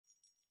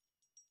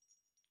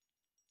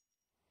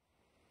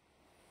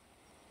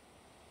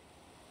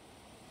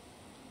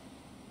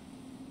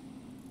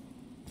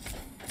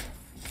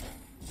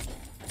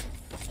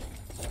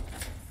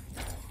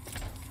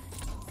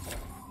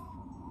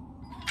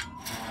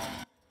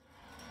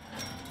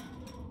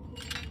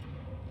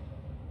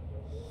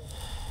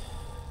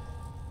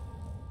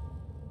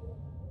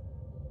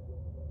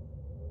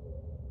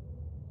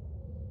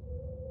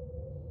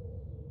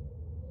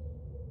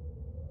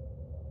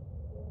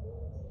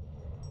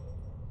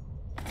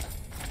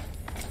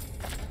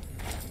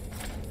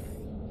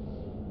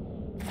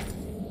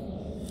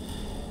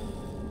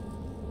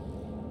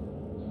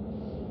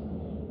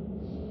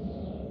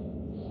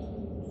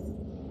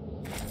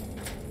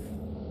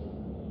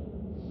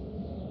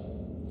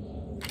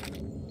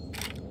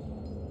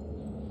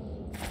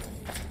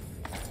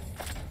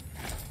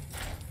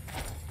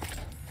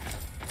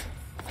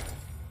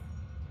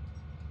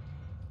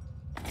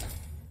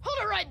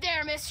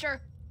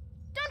mister.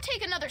 Don't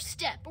take another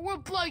step or we'll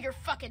blow your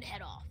fucking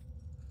head off.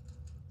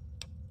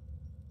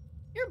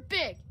 You're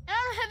big, and I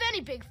don't have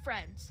any big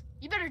friends.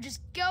 You better just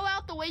go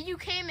out the way you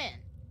came in.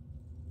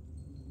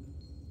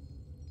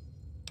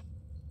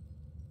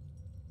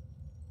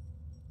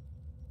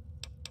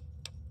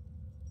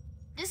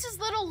 This is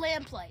Little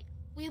Lamplight.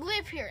 We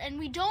live here, and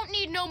we don't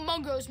need no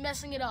mungos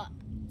messing it up.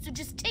 So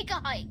just take a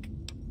hike.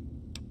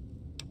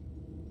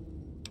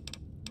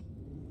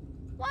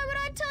 Why would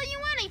I tell you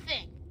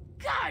anything?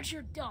 God,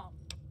 you're dumb.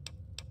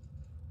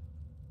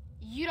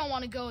 You don't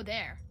want to go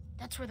there.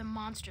 That's where the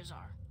monsters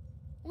are.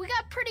 We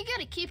got pretty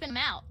good at keeping them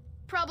out.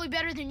 Probably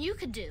better than you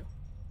could do.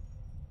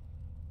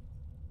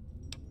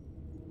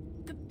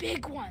 The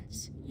big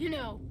ones. You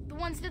know, the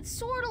ones that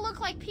sort of look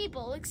like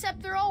people,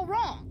 except they're all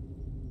wrong.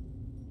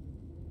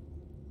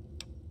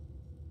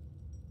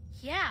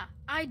 Yeah,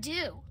 I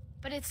do.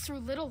 But it's through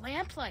Little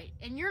Lamplight,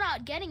 and you're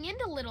not getting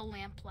into Little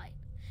Lamplight.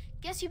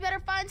 Guess you better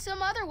find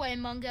some other way,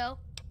 Mungo.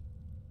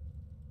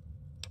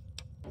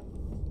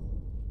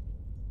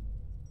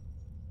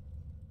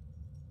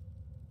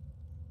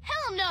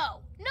 Hell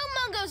no! No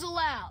Mungos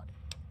allowed!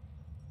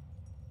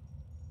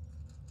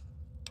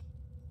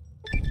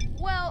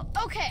 Well,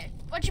 okay,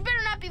 but you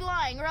better not be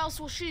lying or else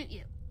we'll shoot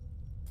you.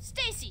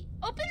 Stacy,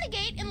 open the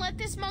gate and let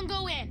this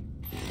Mungo in.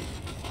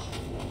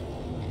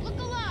 Look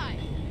alive!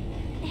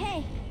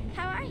 Hey,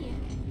 how are you?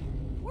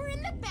 We're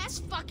in the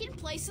best fucking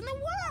place in the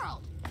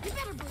world! You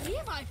better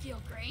believe I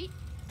feel great.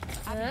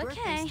 Happy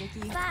birthday,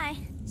 Sticky. Bye.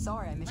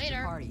 Sorry I missed Later.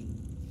 your party.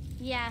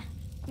 Yeah,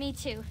 me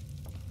too.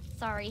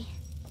 Sorry.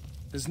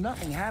 There's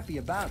nothing happy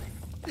about it.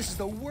 This is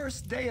the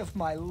worst day of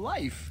my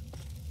life.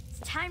 It's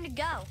time to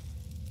go.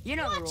 You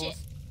know the Watch rules. it.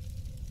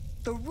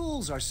 The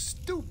rules are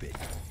stupid.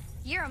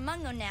 You're a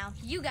Mungo now.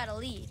 You gotta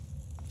lead.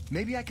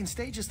 Maybe I can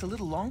stay just a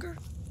little longer?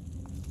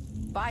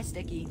 Bye,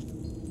 Sticky.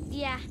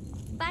 Yeah.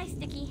 Bye,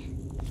 Sticky.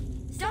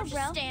 Don't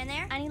just stand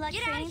there. Any luck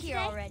Get out of here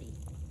already.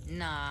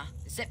 Nah,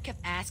 Zip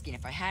kept asking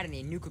if I had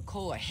any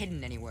Nuka-Cola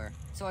hidden anywhere,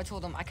 so I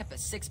told him I kept a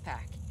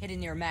six-pack hidden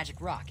near a magic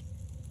rock.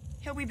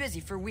 He'll be busy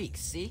for weeks,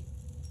 see?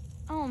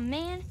 Oh,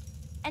 man.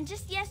 And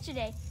just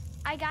yesterday,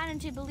 I got him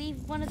to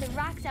believe one of the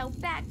rocks out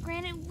back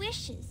granted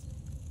wishes.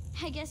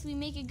 I guess we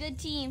make a good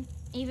team,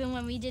 even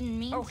when we didn't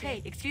mean Oh, to.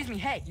 hey, excuse me,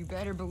 hey. You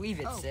better believe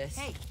it, sis.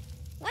 Hey.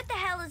 What the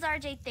hell is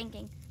RJ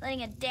thinking,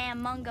 letting a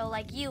damn Mungo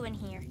like you in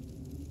here?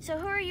 So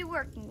who are you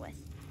working with?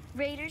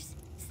 Raiders?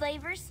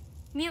 Slavers?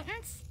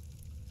 Mutants?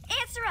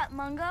 Answer up,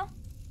 Mungo.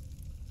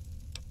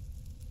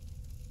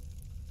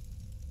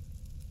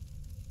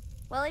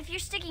 Well, if you're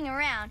sticking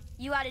around,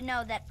 you ought to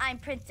know that I'm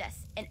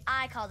Princess, and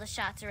I call the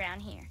shots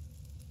around here.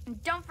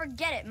 And don't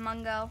forget it,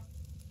 Mungo.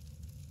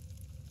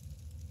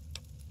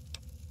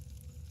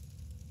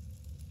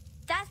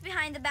 That's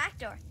behind the back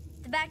door.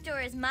 The back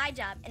door is my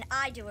job, and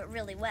I do it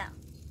really well.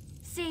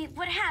 See,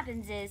 what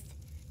happens is,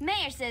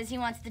 Mayor says he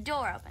wants the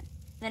door open.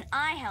 Then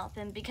I help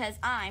him because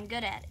I'm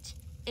good at it.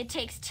 It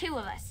takes two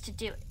of us to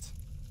do it.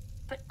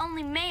 But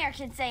only Mayor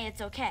can say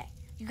it's okay.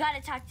 You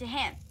gotta talk to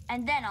him,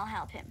 and then I'll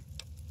help him.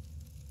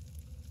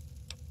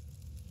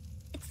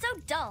 It's so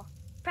dull.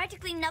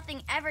 Practically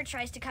nothing ever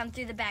tries to come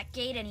through the back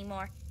gate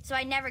anymore, so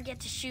I never get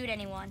to shoot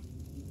anyone.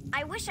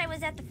 I wish I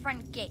was at the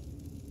front gate,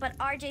 but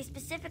RJ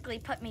specifically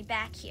put me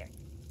back here.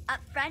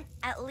 Up front,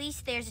 at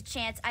least there's a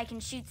chance I can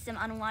shoot some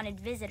unwanted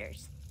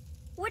visitors.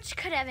 Which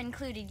could have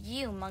included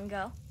you,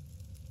 Mungo.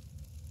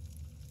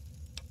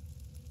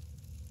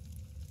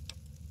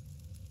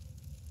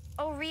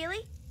 Oh,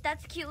 really?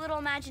 That's a cute little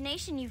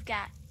imagination you've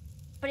got.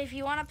 But if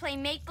you want to play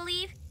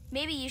make-believe,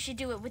 maybe you should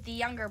do it with the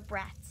younger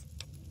brats.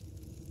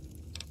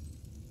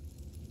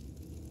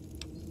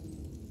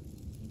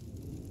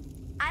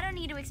 I don't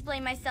need to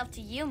explain myself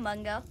to you,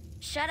 Mungo.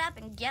 Shut up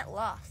and get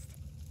lost.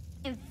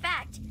 In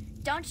fact,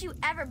 don't you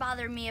ever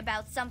bother me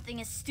about something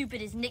as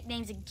stupid as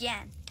nicknames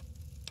again.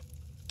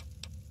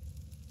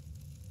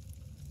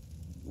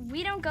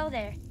 We don't go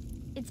there.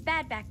 It's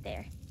bad back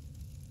there.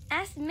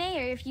 Ask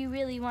Mayor if you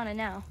really want to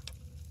know.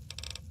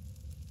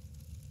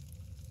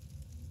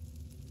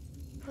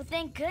 Well,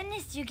 thank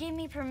goodness you gave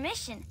me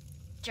permission,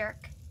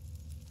 jerk.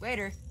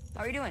 Waiter,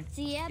 how are you doing?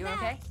 See ya You back.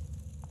 okay?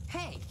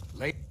 Hey,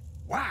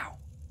 Wow,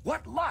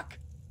 what luck!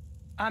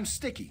 I'm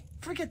Sticky.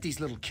 Forget these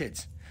little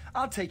kids.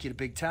 I'll take you to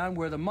Big Town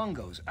where the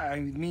Mungos, I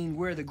mean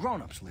where the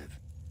grown-ups live.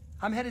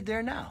 I'm headed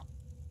there now.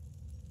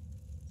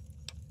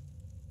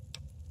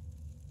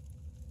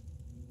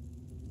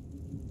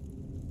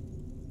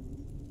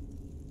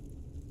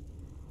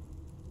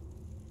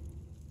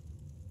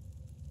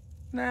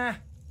 Nah,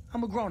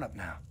 I'm a grown-up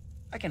now.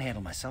 I can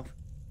handle myself.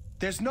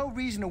 There's no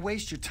reason to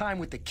waste your time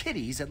with the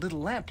kiddies at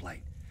Little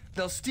Lamplight.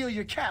 They'll steal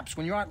your caps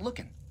when you aren't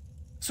looking.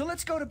 So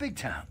let's go to Big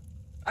Town.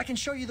 I can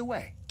show you the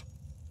way.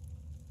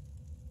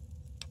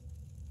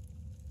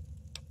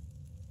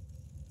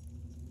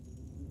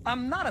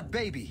 I'm not a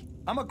baby.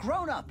 I'm a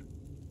grown-up.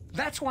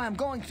 That's why I'm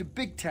going to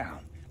Big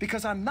Town,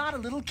 because I'm not a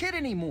little kid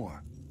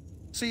anymore.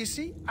 So you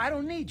see, I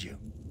don't need you.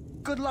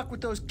 Good luck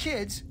with those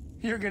kids.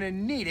 You're gonna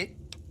need it.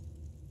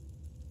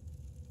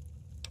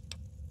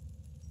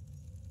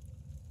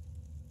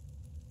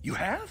 You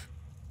have?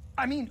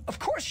 I mean, of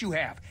course you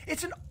have.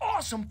 It's an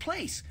awesome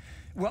place.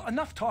 Well,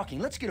 enough talking.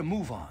 Let's get a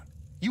move on.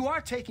 You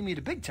are taking me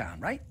to Big Town,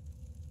 right?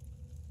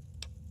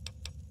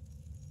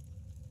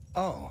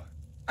 Oh,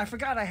 I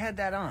forgot I had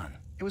that on.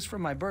 It was for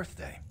my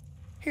birthday.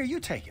 Here, you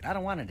take it. I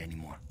don't want it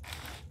anymore.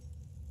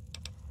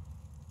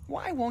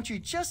 Why won't you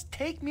just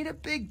take me to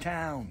Big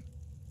Town?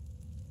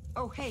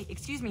 Oh, hey,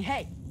 excuse me,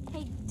 hey.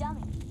 Hey,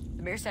 dummy.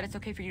 The mayor said it's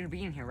okay for you to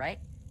be in here, right?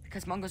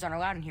 Because Mungos aren't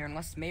allowed in here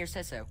unless the mayor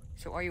says so.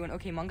 So are you an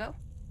okay Mungo?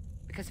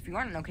 Because if you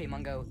aren't an okay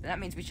Mungo, then that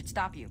means we should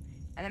stop you.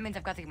 And that means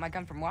I've got to get my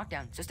gun from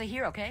lockdown. So stay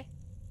here, okay?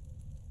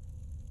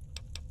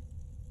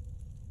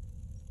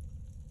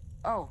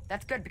 Oh,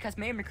 that's good, because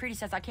Mayor McCready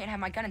says I can't have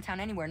my gun in town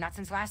anywhere, not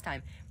since last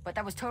time. But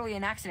that was totally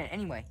an accident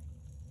anyway.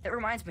 That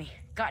reminds me,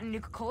 got any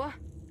Nuka-Cola?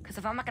 Because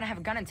if I'm not gonna have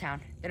a gun in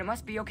town, then it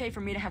must be okay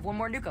for me to have one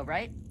more Nuka,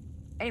 right?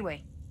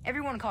 Anyway,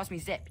 everyone calls me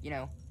Zip, you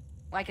know.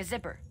 Like a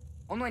zipper.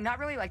 Only not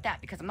really like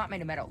that, because I'm not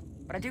made of metal.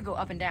 But I do go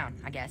up and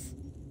down, I guess.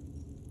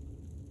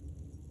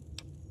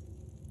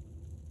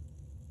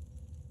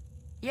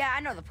 Yeah,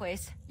 I know the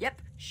place.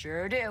 Yep,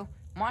 sure do.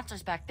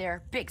 Monsters back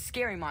there. Big,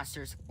 scary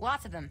monsters.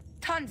 Lots of them.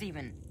 Tons,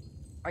 even.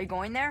 Are you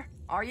going there?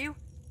 Are you?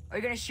 Are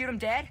you gonna shoot them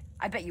dead?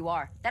 I bet you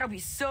are. That'll be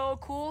so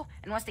cool,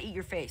 unless they eat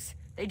your face.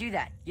 They do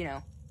that, you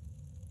know.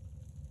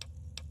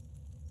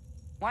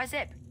 Why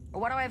Zip?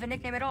 Or why do I have a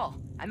nickname at all?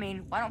 I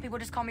mean, why don't people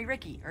just call me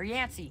Ricky, or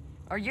Yancey,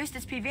 or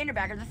Eustace P.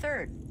 Vanderbagger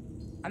III?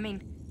 I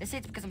mean, they say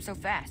it's because I'm so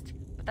fast,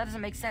 but that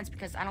doesn't make sense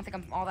because I don't think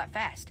I'm all that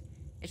fast.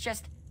 It's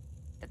just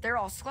that they're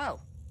all slow.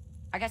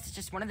 I guess it's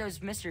just one of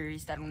those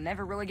mysteries that'll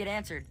never really get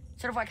answered.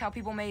 Sort of like how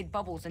people made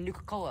bubbles and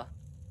Nuka-Cola.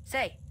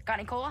 Say, got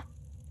any cola?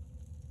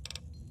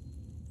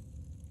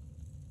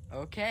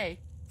 Okay.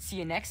 See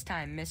you next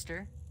time,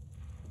 mister.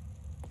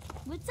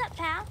 What's up,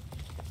 pal?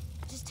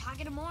 Just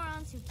talking to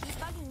morons who keep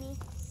bugging me.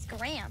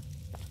 Scram.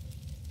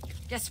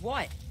 Guess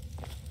what?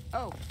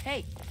 Oh,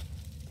 hey.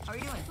 How are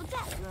you doing? What's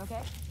that? You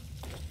okay?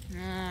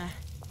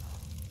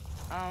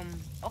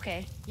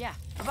 Okay. Yeah.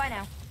 Bye-bye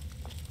now.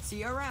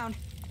 See you around.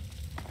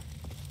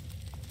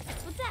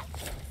 What's that?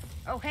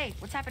 Oh, hey.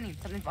 What's happening?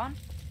 Something fun?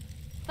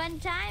 Fun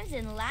times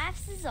and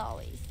laughs as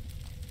always.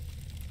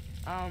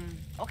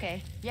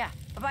 Okay. Yeah.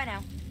 Bye-bye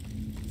now.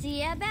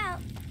 See ya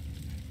about.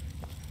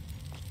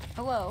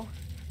 Hello.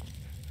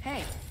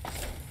 Hey.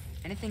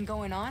 Anything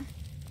going on?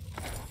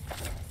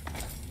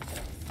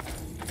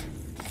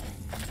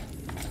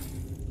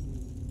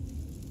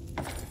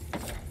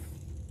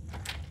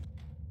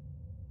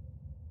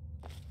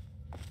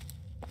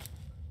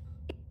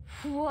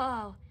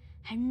 Whoa,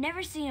 I've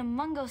never seen a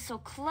Mungo so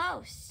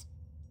close.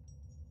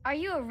 Are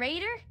you a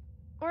raider?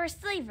 Or a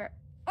slaver?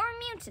 Or a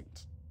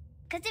mutant?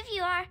 'Cause if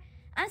you are,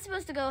 I'm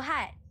supposed to go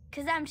hide,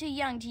 'cause I'm too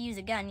young to use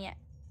a gun yet.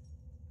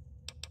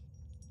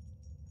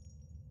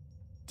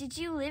 Did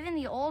you live in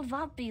the old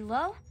vault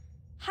below?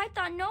 I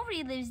thought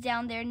nobody lives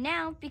down there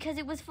now because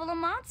it was full of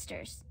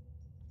monsters.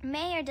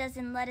 Mayor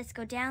doesn't let us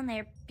go down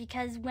there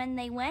because when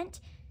they went,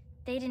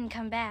 they didn't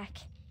come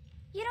back.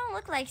 You don't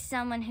look like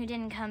someone who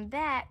didn't come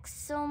back,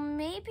 so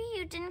maybe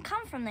you didn't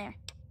come from there.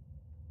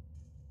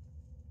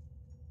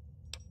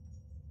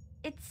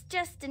 It's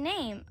just a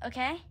name,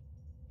 okay?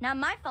 Not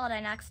my fault I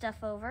knocked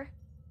stuff over.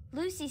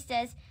 Lucy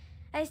says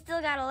I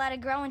still got a lot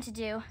of growing to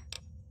do.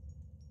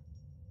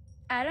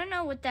 I don't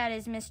know what that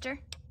is, mister.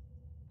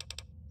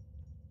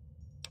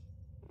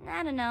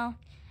 I don't know.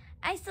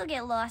 I still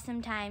get lost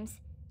sometimes.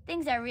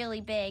 Things are really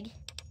big.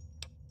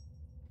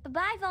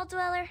 Bye-bye, Vault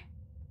Dweller.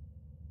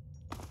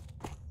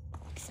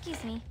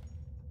 Excuse me.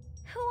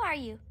 Who are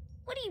you?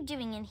 What are you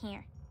doing in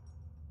here?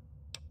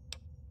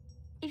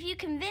 If you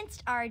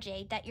convinced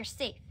RJ that you're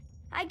safe,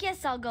 I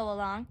guess I'll go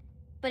along.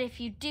 But if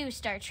you do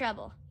start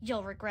trouble,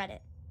 you'll regret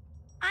it.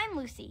 I'm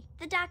Lucy,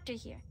 the doctor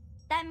here.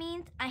 That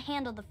means I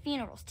handle the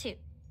funerals, too.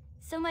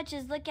 So much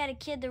as look at a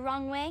kid the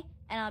wrong way,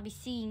 and I'll be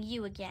seeing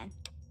you again.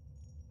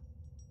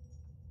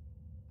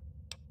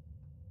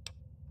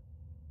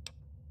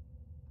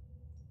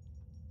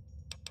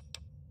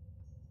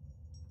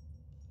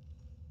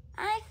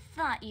 I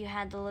thought you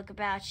had the look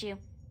about you.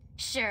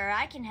 Sure,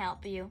 I can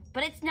help you,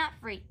 but it's not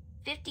free.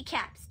 50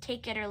 caps,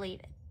 take it or leave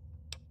it.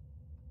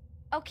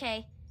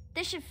 Okay,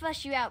 this should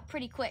flush you out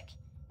pretty quick.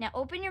 Now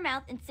open your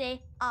mouth and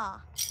say,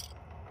 ah.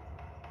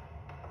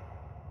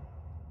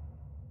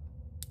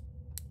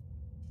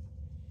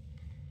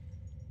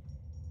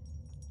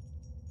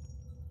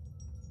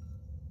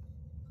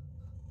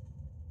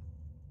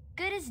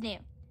 Good as new.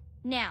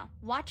 Now,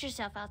 watch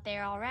yourself out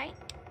there, all right?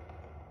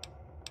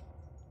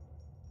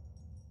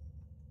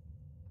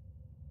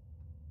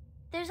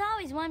 There's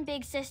always one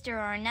big sister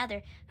or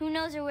another who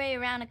knows her way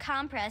around a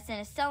compress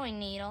and a sewing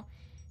needle,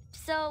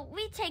 so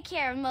we take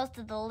care of most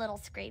of the little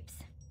scrapes.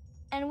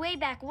 And way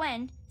back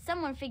when,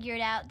 someone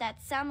figured out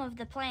that some of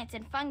the plants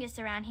and fungus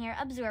around here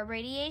absorb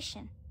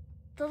radiation.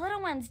 The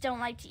little ones don't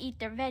like to eat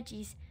their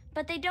veggies,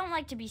 but they don't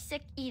like to be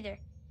sick either,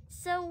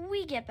 so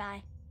we get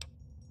by.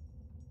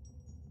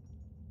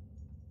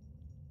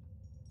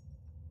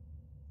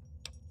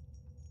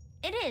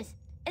 It is,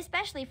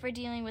 especially for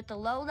dealing with the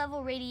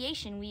low-level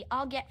radiation we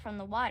all get from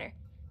the water.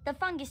 The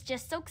fungus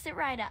just soaks it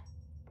right up.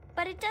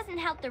 But it doesn't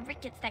help the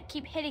rickets that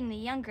keep hitting the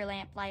younger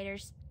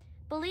lamplighters.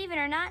 Believe it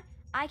or not,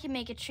 I can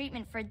make a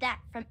treatment for that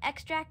from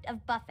extract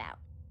of buffout.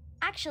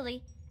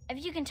 Actually,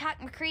 if you can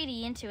talk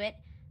McCready into it,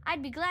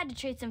 I'd be glad to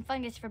trade some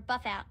fungus for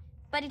buffout,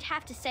 but he'd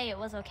have to say it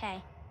was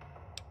okay.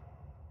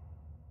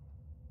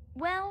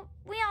 Well,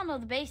 we all know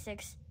the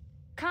basics.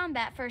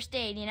 Combat first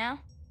aid, you know?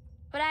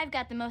 But I've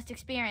got the most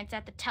experience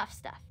at the tough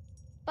stuff.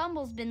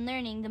 Bumble's been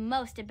learning the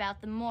most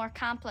about the more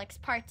complex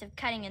parts of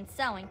cutting and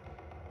sewing.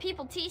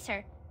 People tease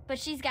her, but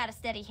she's got a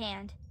steady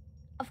hand.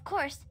 Of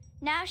course,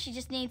 now she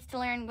just needs to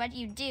learn what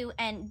you do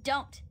and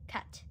don't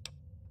cut.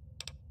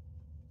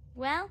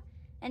 Well,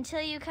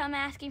 until you come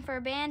asking for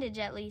a bandage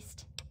at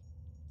least.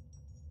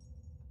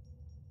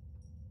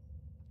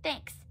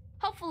 Thanks.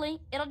 Hopefully,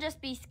 it'll just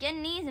be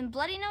skinned knees and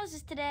bloody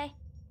noses today.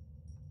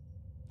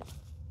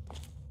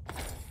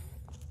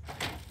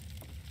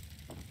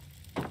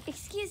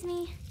 Excuse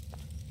me.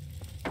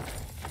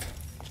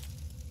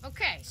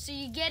 Okay, so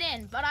you get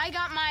in, but I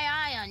got my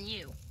eye on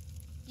you.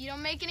 You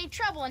don't make any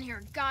trouble in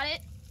here, got it?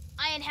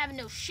 I ain't having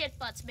no shit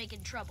butts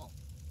making trouble.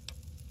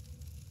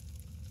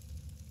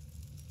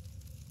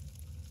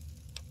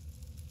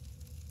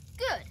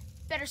 Good.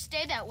 Better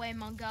stay that way,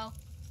 Mungo.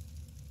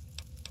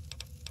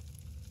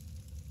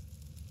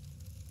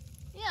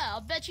 Yeah,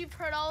 I'll bet you've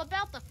heard all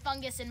about the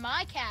fungus in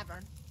my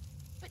cavern.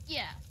 But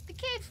yeah, the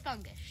cave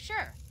fungus,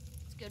 sure.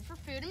 It's good for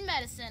food and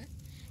medicine,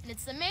 and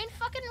it's the main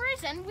fucking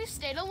reason we've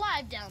stayed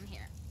alive down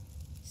here.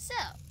 So,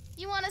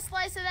 you want a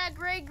slice of that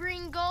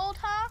gray-green gold,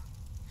 huh?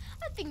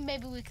 I think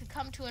maybe we could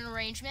come to an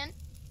arrangement.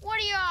 What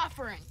are you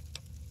offering?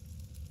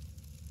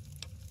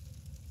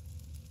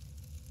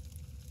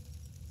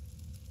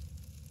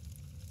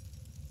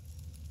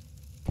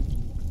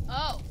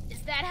 Oh,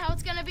 is that how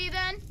it's gonna be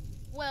then?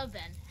 Well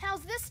then,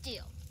 how's this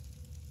deal?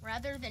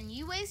 Rather than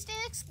you wasting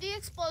the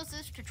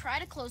explosives to try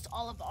to close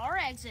all of our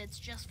exits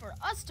just for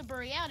us to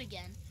bury out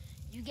again,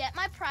 you get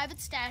my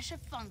private stash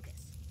of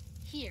fungus.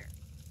 Here.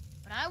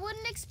 But I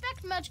wouldn't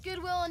expect much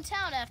goodwill in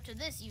town after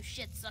this, you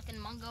shit-sucking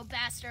Mungo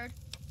bastard.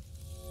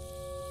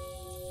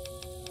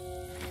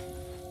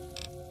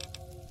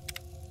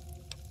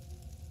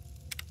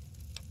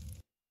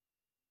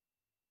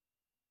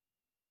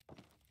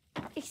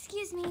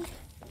 Excuse me.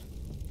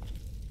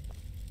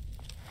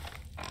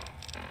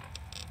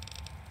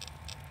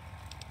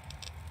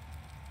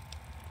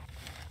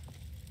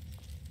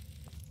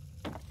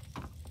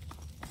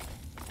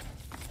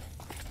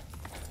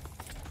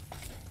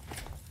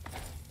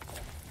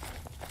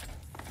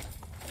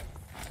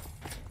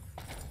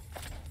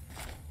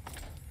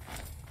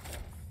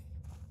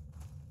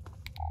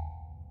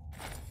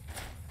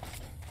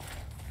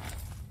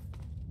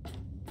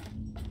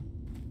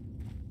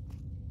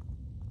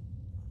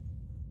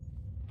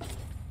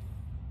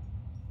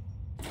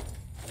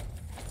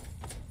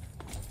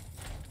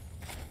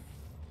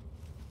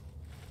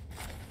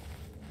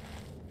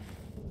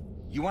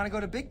 You want to go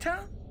to Big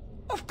Town?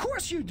 Of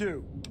course you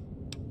do.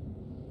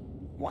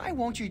 Why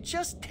won't you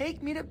just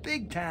take me to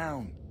Big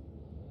Town?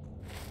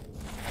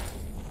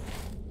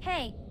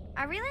 Hey,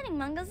 are we letting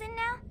Mungos in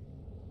now?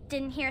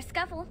 Didn't hear a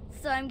scuffle,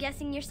 so I'm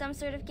guessing you're some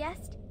sort of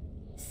guest?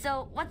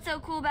 So, what's so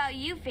cool about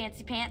you,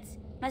 Fancy Pants?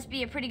 Must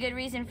be a pretty good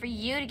reason for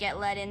you to get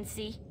let in,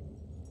 see?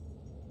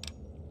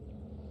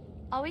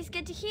 Always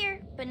good to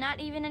hear, but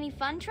not even any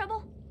fun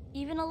trouble?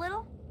 Even a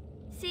little?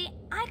 See,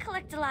 I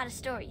collect a lot of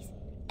stories,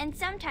 and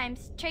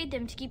sometimes trade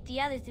them to keep the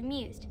others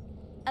amused.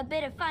 A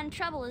bit of fun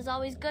trouble is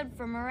always good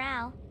for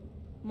morale.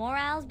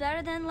 Morale's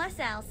better than less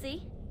al,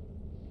 see?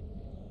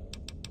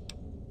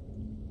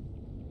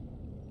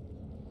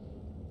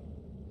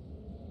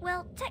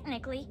 Well,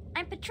 technically,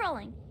 I'm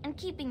patrolling and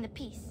keeping the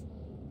peace.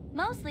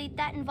 Mostly,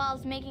 that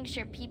involves making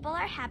sure people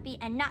are happy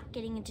and not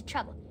getting into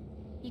trouble.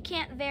 You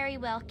can't very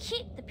well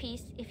keep the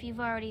peace if you've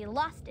already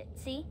lost it,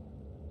 see?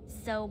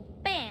 So,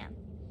 bam!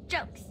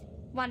 Jokes.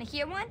 Want to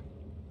hear one?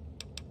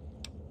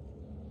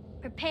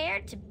 Prepare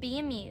to be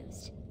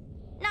amused.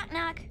 Knock,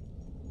 knock.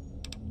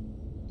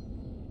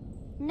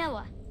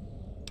 Noah.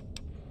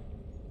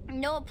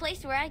 Know a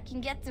place where I can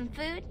get some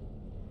food?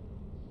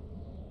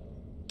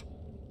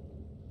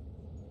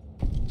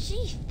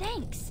 Gee,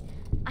 thanks.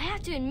 I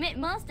have to admit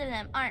most of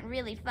them aren't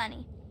really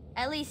funny.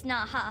 At least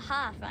not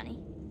ha-ha funny.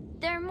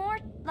 They're more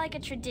like a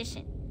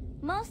tradition.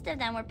 Most of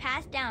them were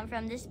passed down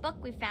from this book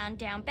we found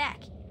down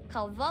back,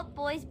 called Vault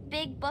Boy's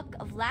Big Book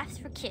of Laughs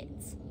for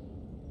Kids.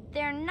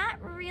 They're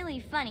not really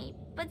funny,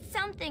 but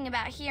something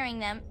about hearing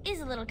them is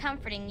a little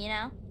comforting, you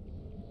know?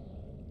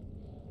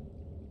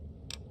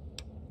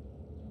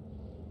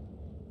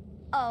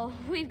 Oh,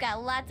 we've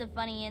got lots of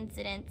funny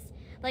incidents.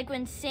 Like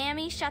when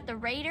Sammy shot the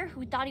raider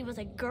who thought he was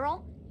a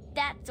girl,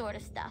 that sort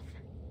of stuff.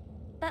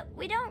 But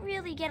we don't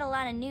really get a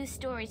lot of news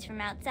stories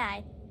from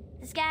outside.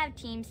 The scav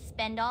teams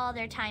spend all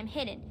their time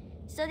hidden,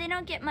 so they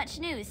don't get much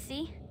news,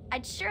 see?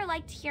 I'd sure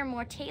like to hear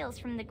more tales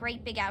from the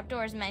great big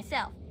outdoors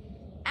myself.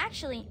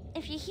 Actually,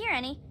 if you hear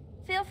any,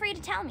 feel free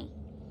to tell me.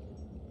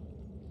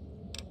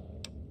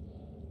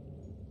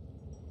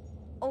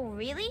 Oh,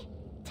 really?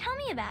 Tell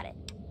me about it.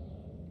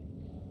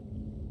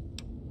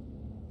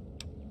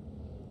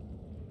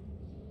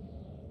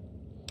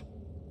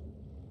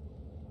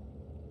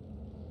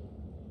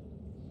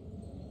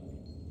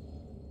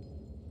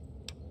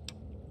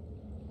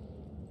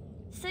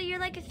 So you're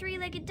like a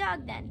three-legged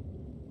dog then?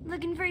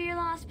 Looking for your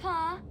lost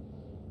paw?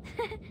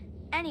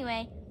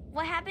 Anyway,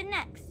 what happened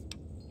next?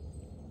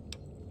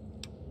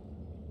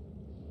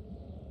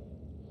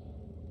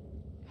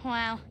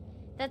 Wow,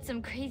 that's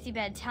some crazy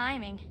bad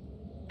timing.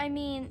 I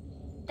mean,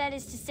 that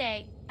is to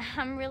say,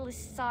 I'm really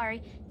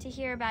sorry to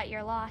hear about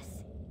your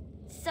loss.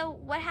 So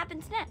what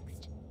happens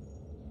next?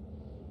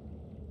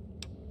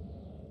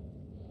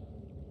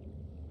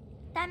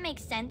 That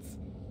makes sense,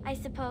 I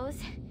suppose.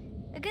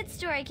 A good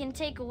story can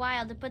take a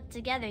while to put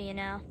together, you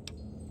know.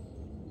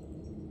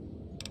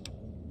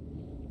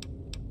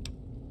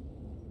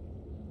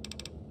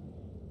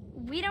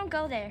 We don't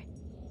go there.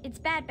 It's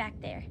bad back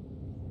there.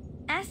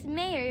 Ask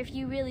Mayor if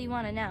you really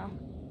want to know.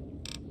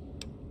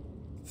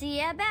 See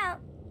ya about.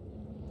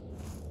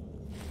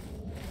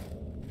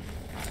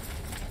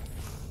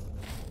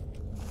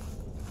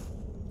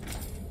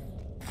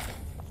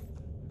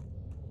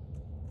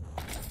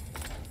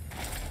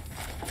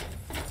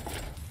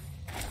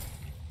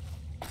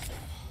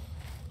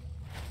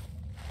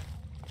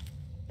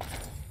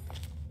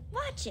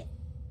 Watch it.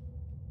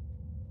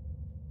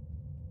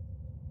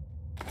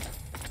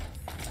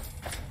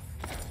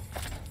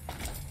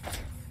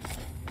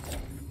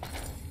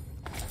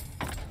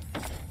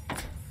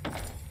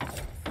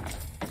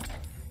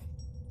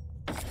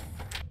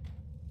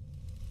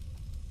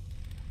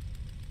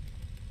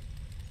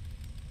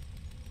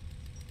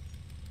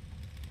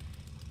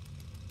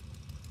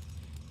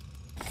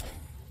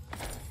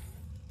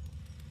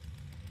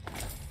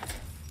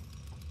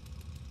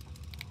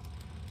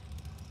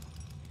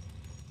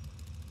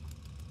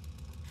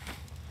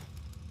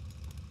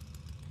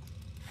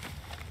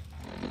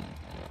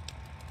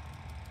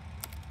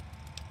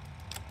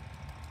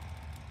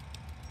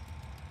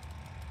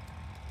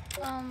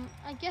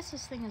 I guess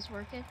this thing is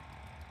working.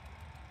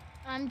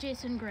 I'm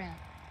Jason Grant.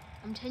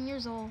 I'm 10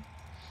 years old.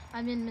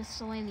 I'm in Miss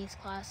Delaney's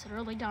class at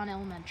Early Dawn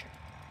Elementary.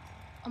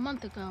 A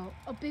month ago,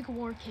 a big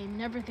war came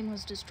and everything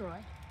was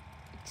destroyed.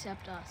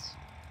 Except us.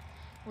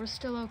 We're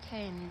still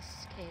okay in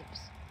these caves.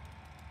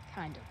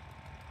 Kind of.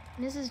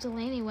 Mrs.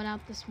 Delaney went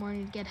out this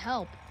morning to get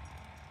help,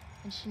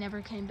 and she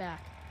never came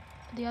back.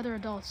 The other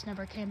adults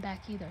never came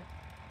back either.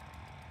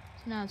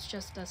 So now it's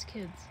just us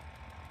kids.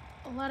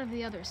 A lot of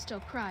the others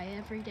still cry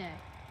every day.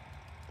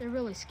 They're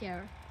really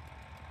scared.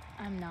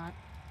 I'm not.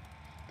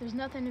 There's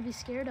nothing to be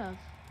scared of,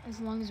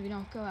 as long as we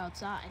don't go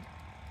outside.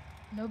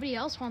 Nobody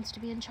else wants to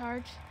be in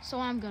charge, so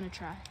I'm gonna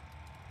try.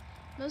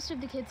 Most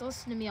of the kids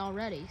listen to me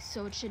already,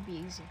 so it should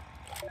be easy.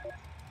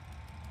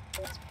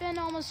 It's been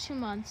almost 2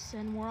 months,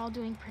 and we're all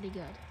doing pretty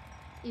good.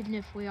 Even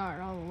if we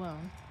are all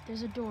alone,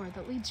 there's a door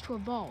that leads to a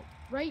vault,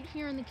 right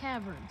here in the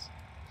caverns.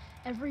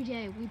 Every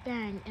day we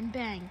bang and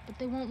bang, but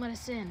they won't let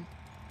us in.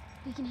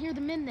 We can hear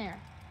them in there.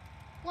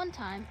 One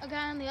time, a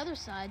guy on the other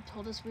side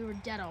told us we were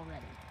dead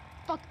already.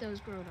 Fuck those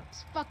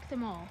grown-ups. Fuck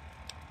them all.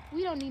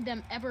 We don't need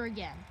them ever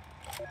again.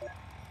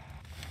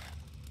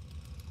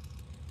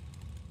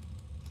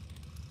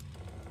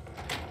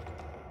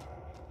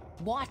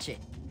 Watch it.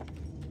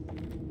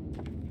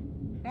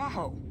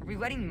 Whoa, are we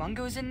letting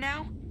Mungos in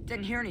now?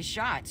 Didn't hear any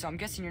shots, so I'm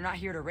guessing you're not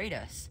here to raid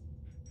us.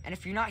 And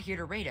if you're not here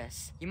to raid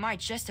us, you might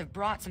just have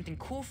brought something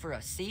cool for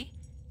us, see?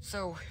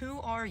 So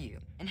who are you,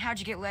 and how'd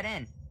you get let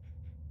in?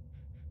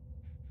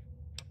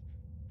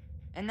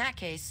 In that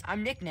case,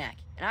 I'm Knick Knack,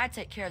 and I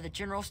take care of the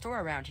general store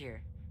around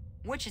here.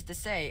 Which is to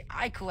say,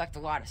 I collect a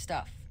lot of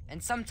stuff,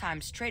 and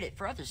sometimes trade it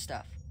for other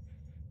stuff.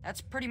 That's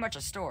pretty much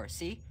a store,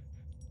 see?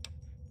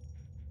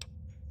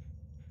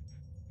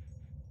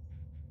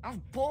 Oh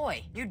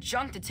boy, new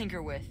junk to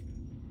tinker with.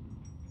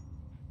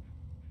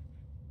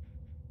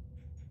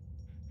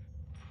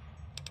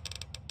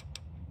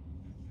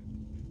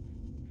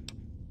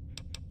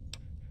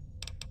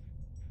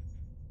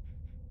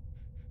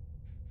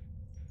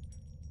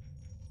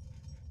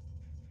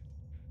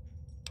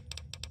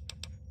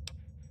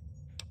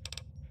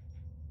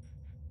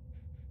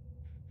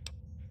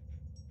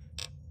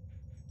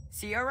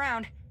 See you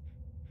around.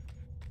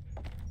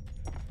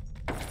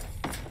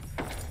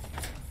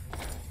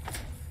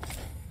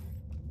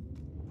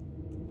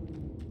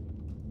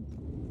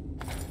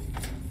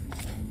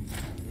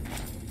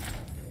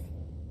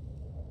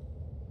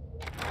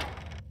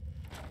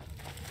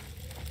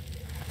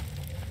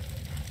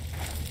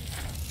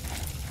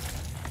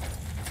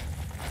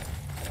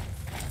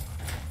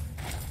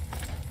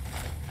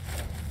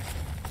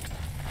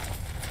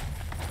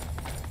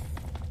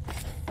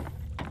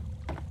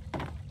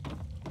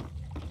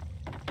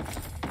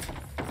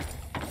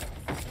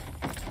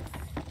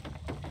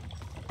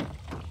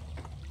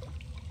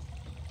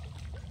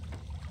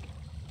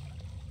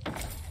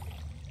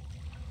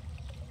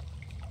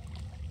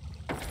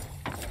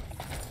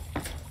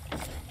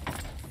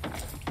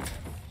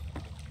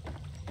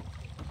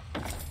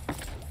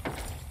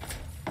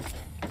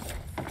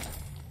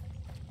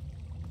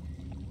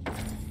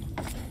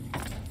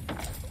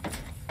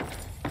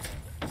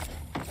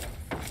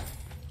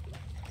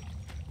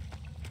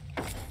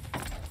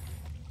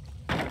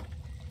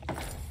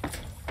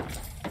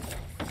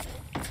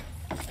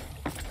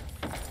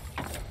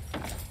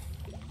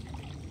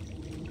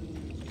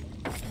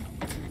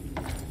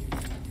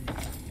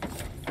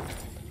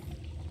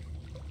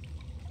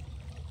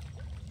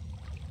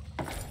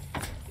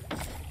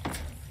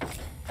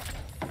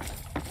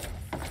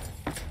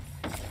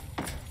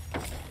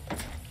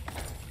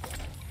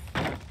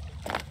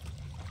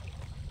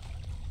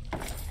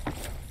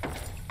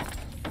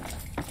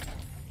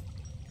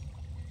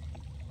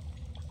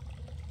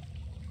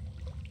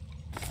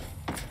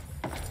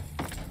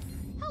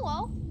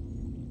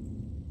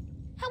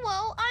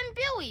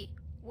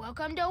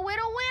 Welcome to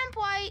Whittle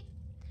Lamplight.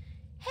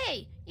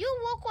 Hey, you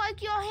look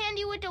like you're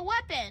handy with the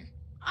weapon.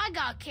 I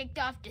got kicked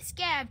off the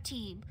scav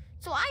team,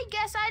 so I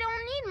guess I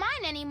don't need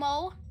mine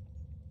anymore.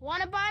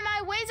 Wanna buy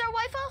my laser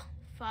rifle?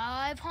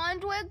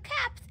 500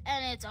 caps,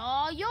 and it's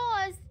all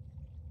yours.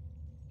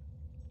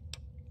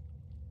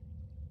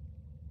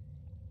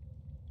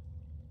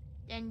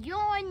 Then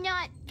you're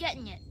not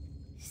getting it.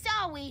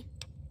 Sorry.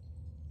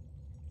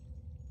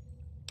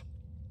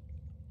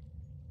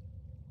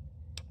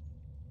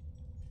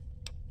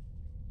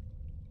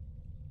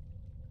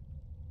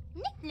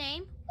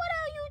 Nickname? What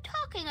are you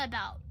talking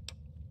about?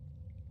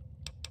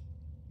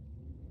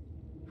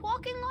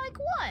 Talking like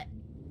what?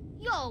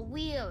 You're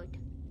weird.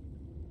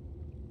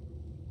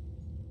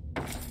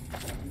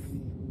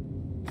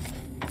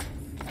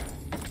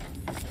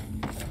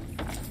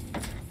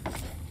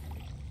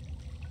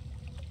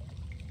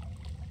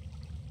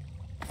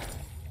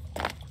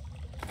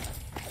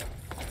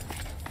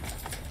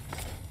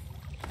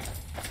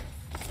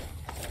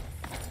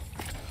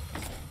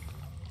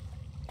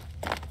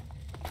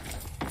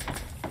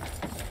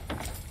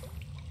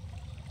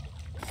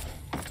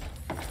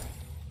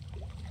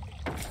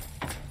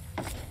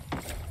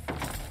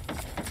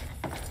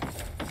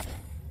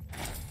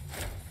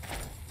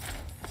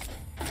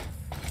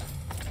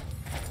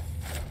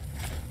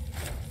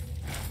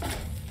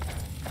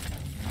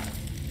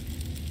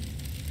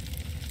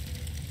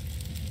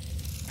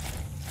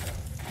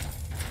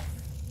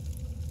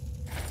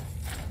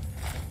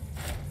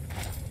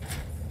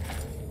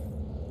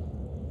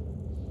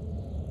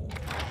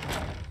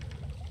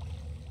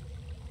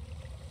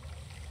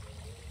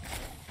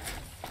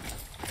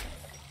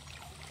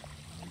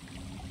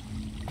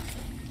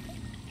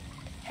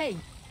 Hey!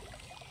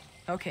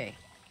 Okay,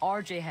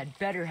 RJ had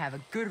better have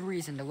a good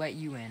reason to let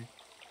you in.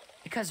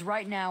 Because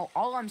right now,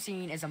 all I'm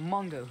seeing is a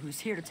Mungo who's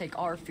here to take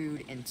our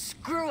food and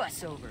screw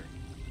us over.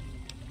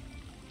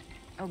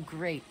 Oh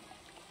great.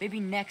 Maybe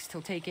next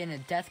he'll take in a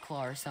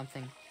Deathclaw or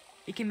something.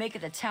 He can make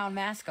it the town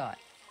mascot.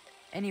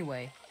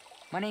 Anyway,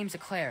 my name's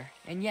Eclair,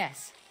 and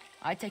yes,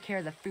 I take care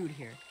of the food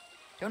here.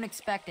 Don't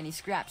expect any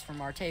scraps from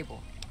our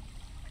table.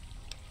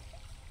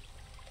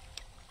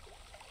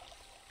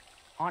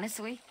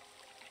 Honestly,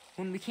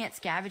 when we can't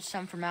scavenge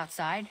some from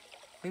outside,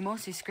 we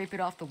mostly scrape it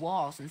off the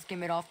walls and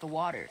skim it off the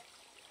water.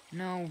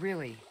 No,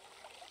 really.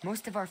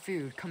 Most of our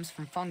food comes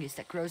from fungus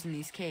that grows in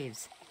these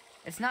caves.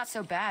 It's not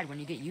so bad when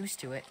you get used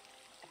to it,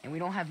 and we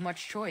don't have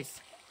much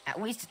choice.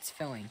 At least it's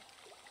filling,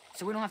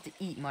 so we don't have to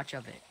eat much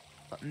of it.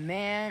 But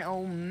man,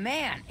 oh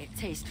man, it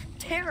tastes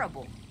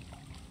terrible.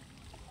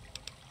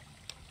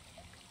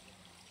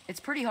 It's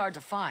pretty hard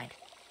to find,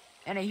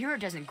 and I hear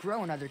it doesn't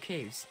grow in other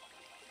caves.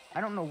 I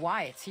don't know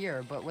why it's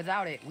here, but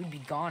without it, we'd be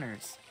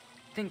goners.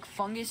 Think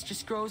fungus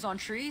just grows on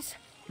trees?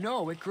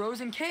 No, it grows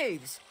in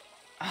caves.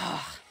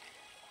 Ugh.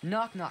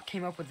 Knock Knock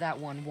came up with that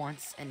one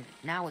once, and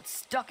now it's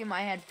stuck in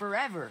my head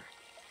forever.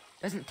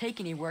 Doesn't take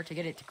any work to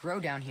get it to grow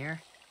down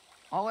here.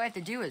 All I have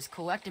to do is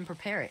collect and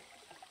prepare it.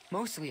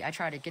 Mostly, I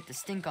try to get the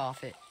stink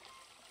off it.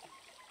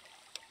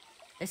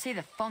 They say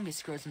the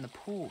fungus grows in the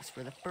pools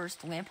where the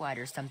first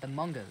lamplighters dumped the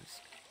Mungos.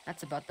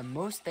 That's about the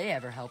most they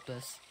ever helped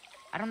us.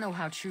 I don't know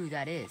how true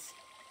that is.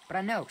 But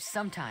I know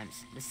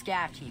sometimes the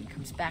scav team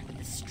comes back with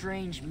this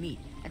strange meat.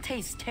 It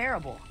tastes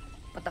terrible,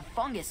 but the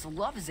fungus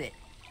loves it.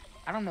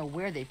 I don't know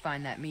where they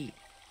find that meat,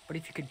 but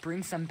if you could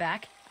bring some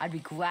back, I'd be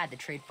glad to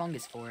trade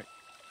fungus for it.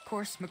 Of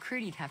course,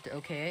 McCready'd have to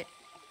okay it.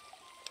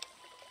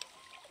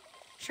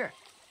 Sure.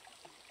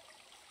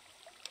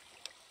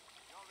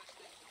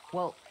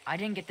 Well, I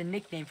didn't get the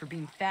nickname for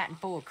being fat and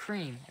full of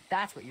cream, if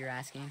that's what you're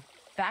asking.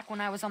 Back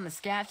when I was on the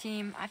scav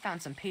team, I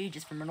found some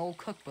pages from an old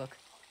cookbook.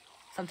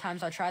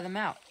 Sometimes I try them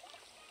out.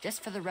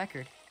 Just for the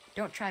record,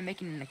 don't try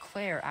making an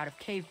eclair out of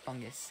cave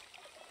fungus.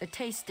 The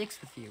taste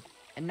sticks with you,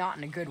 and not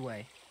in a good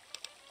way.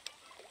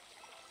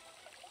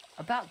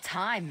 About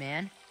time,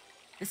 man.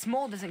 This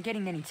mold isn't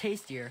getting any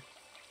tastier.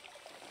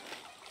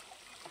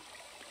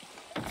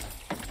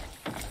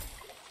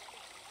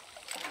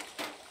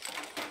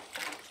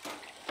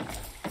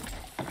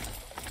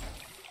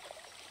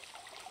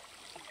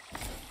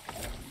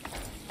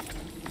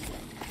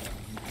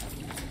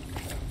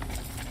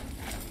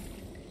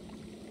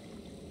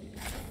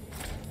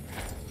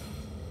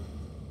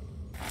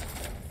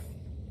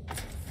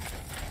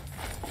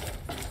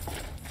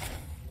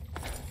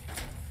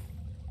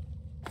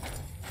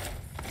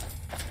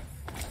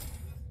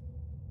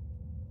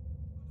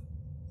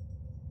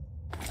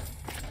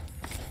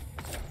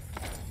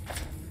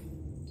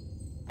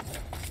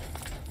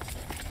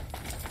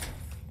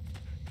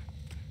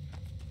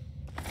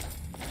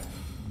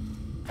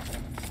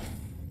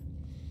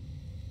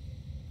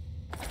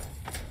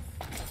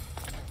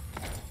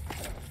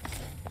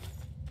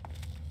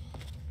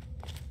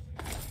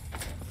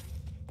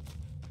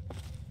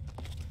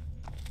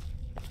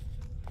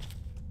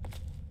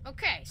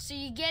 Okay, so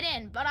you get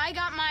in, but I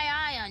got my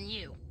eye on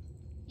you.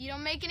 You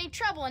don't make any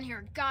trouble in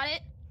here, got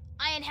it?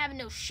 I ain't having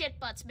no shit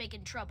butts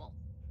making trouble.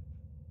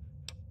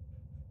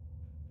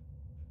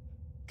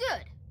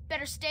 Good.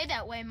 Better stay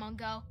that way,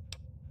 Mungo.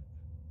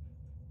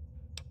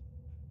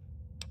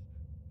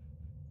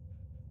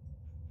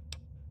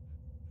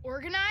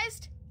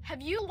 organized?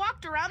 Have you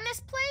walked around this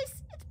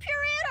place? It's pure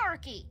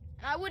anarchy,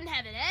 and I wouldn't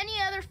have it any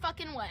other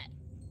fucking way.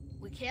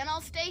 We can't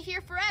all stay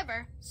here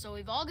forever, so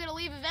we've all got to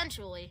leave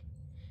eventually.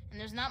 And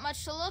there's not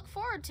much to look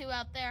forward to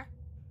out there.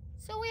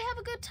 So we have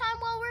a good time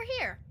while we're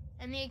here,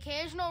 and the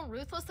occasional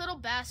ruthless little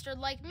bastard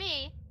like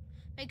me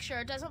make sure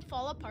it doesn't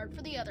fall apart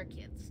for the other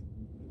kids.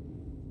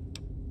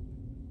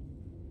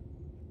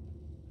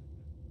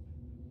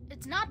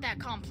 It's not that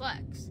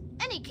complex.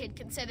 Any kid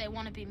can say they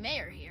want to be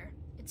mayor here.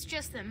 It's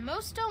just that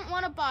most don't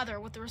want to bother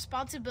with the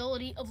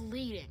responsibility of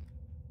leading.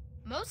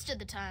 Most of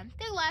the time,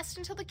 they last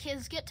until the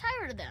kids get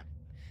tired of them.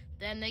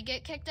 Then they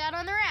get kicked out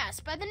on their ass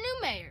by the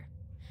new mayor.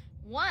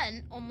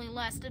 One only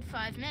lasted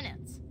 5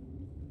 minutes.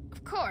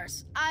 Of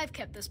course, I've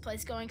kept this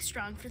place going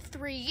strong for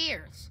 3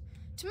 years.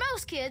 To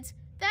most kids,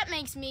 that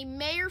makes me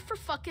mayor for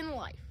fucking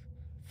life.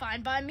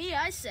 Fine by me,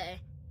 I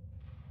say.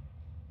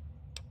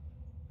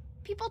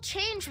 People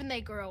change when they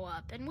grow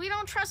up, and we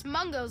don't trust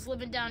mungos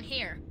living down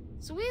here.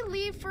 So we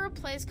leave for a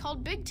place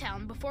called Big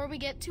Town before we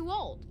get too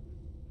old.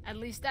 At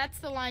least that's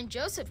the line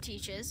Joseph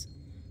teaches.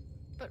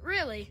 But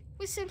really,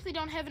 we simply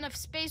don't have enough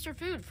space or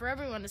food for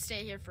everyone to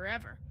stay here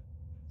forever.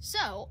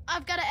 So,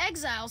 I've got to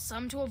exile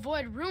some to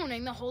avoid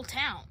ruining the whole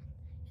town.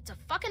 It's a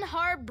fucking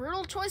hard,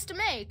 brutal choice to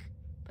make,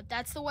 but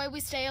that's the way we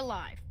stay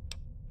alive.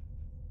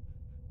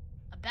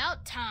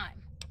 About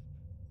time.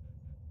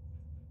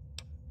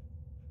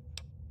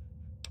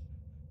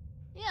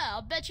 Yeah,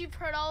 I'll bet you've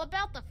heard all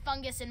about the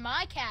fungus in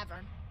my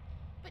cavern.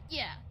 But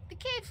yeah, the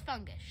cave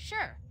fungus,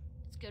 sure.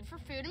 It's good for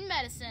food and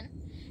medicine,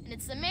 and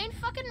it's the main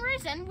fucking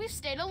reason we've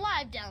stayed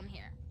alive down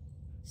here.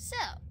 So,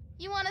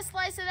 you want a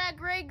slice of that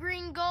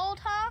gray-green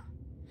gold, huh?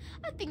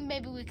 I think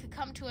maybe we could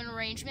come to an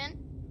arrangement.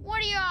 What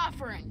are you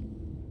offering?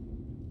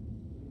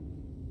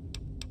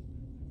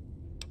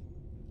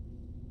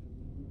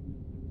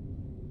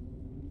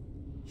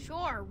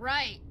 Sure,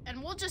 right.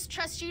 And we'll just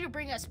trust you to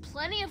bring us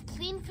plenty of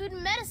clean food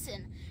and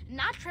medicine, and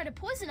not try to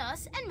poison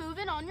us and move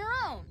in on your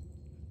own.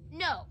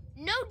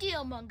 No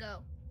deal,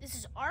 Mungo. This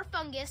is our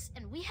fungus,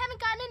 and we haven't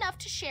gotten enough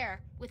to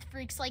share with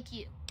freaks like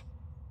you.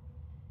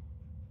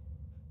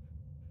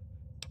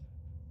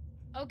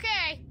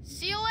 Okay,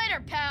 see you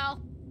later,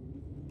 pal.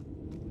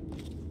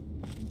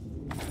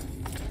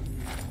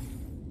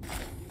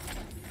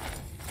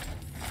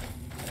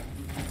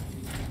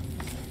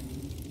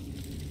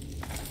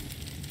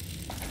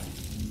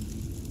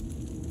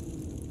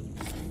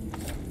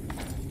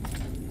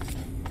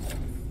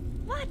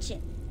 Watch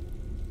it.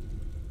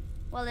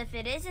 Well, if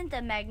it isn't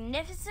the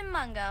magnificent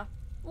Mungo,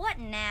 what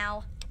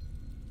now?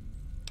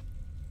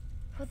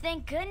 Well,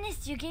 thank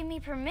goodness you gave me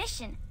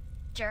permission,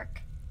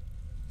 jerk.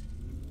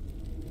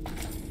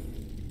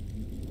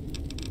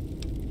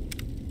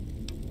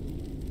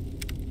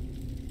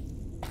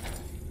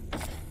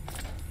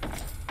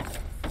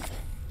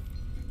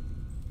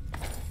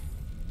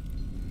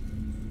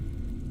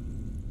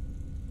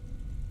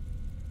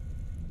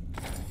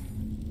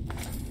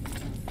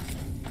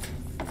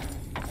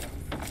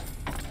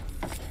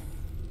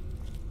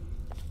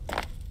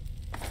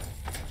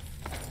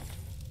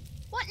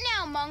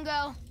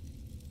 Mungo.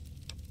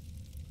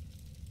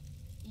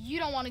 You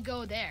don't want to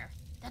go there.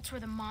 That's where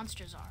the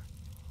monsters are.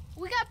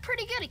 We got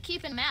pretty good at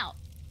keeping them out.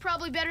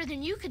 Probably better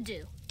than you could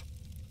do.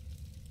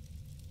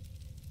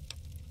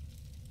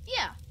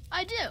 Yeah,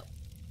 I do.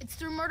 It's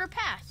through Murder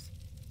Pass.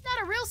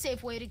 Not a real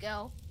safe way to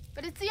go,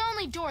 but it's the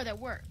only door that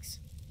works.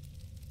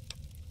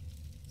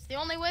 It's the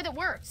only way that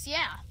works,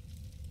 yeah.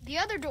 The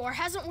other door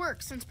hasn't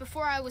worked since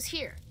before I was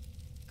here.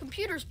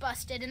 Computer's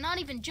busted and not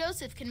even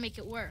Joseph can make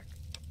it work.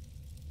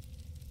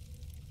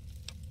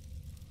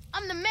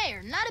 I'm the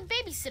mayor, not a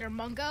babysitter,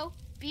 Mungo.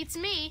 Beats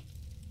me.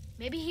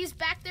 Maybe he's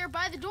back there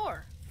by the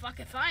door. Fuck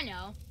if I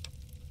know.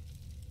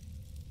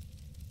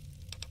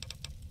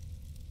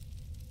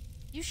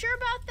 You sure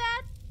about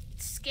that?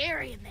 It's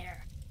scary in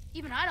there.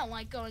 Even I don't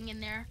like going in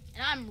there,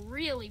 and I'm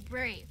really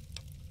brave.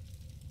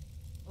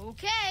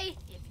 Okay,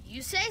 if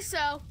you say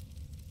so.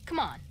 Come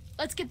on,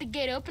 let's get the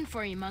gate open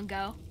for you,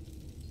 Mungo.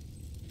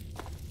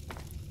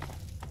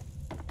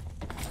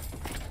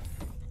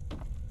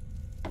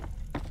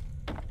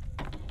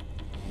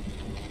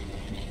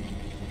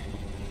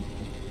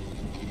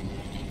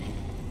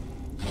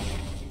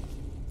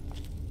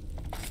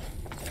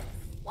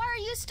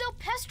 Still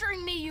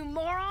pestering me, you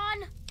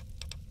moron!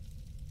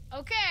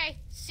 Okay,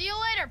 see you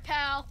later,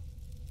 pal.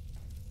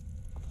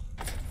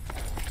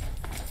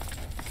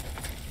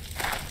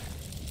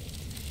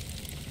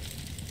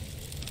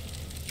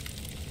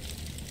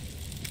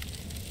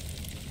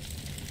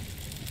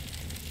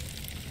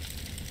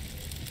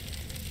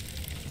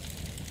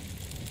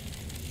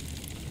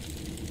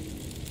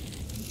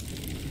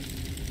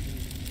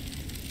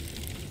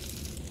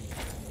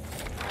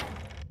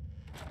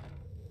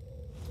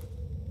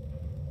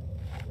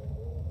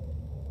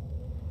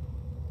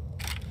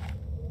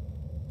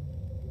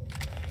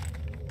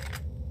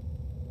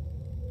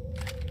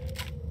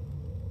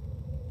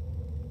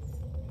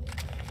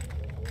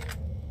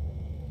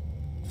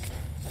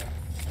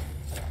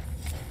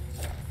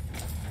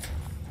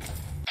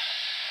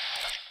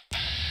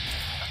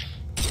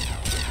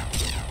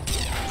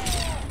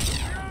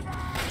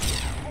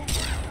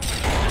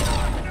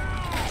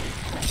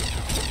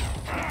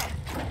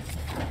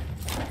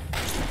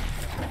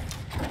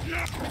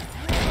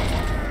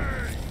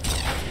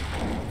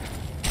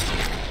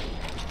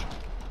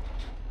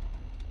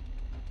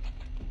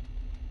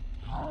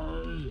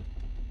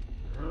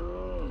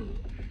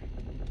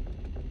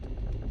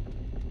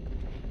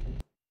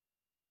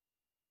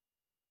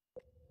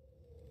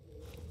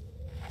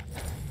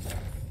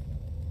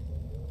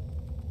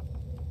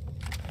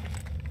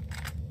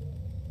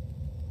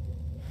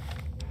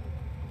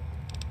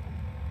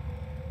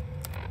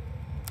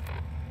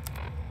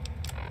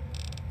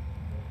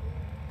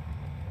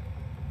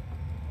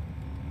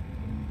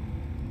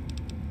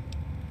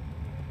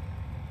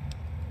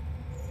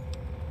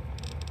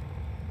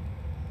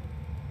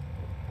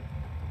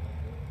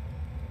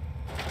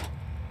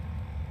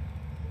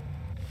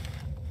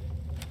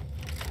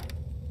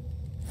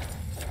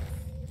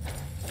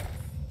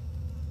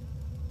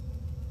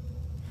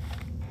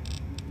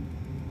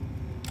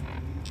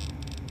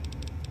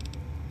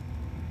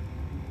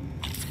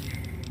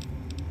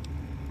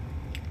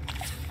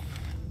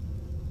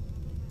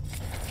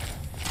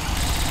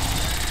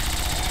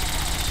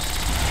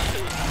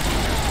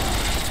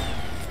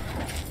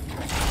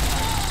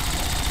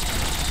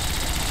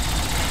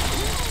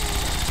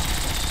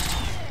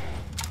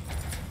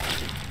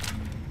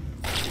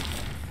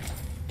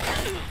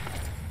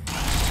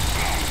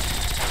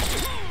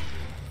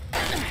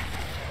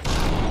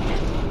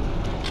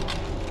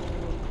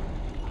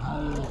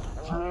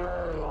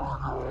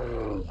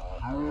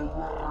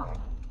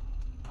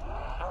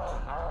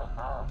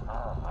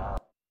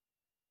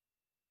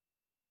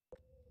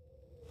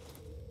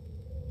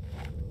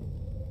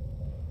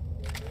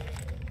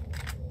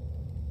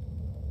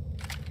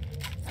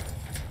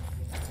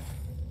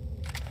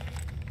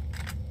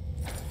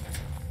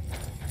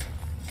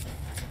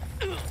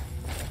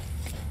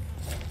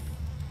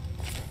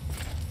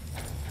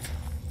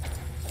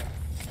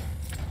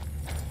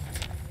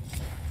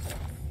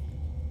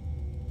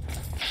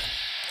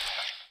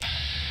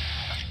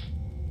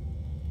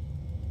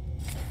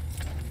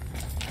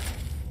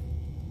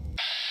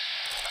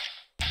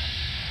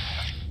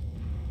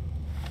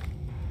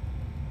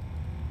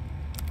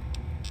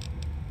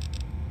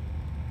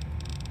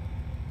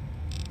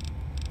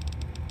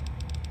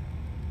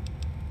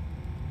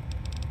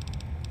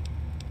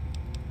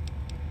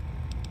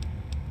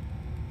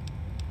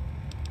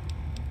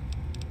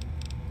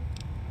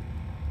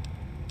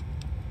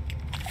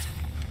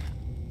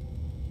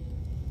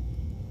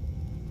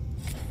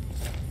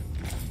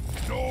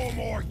 No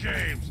more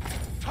games!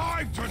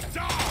 Time to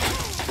die!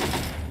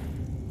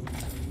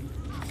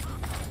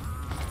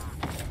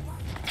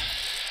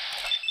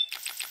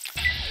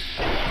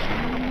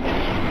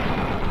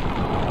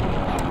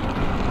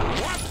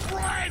 What's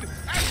red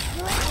and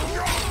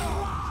brown?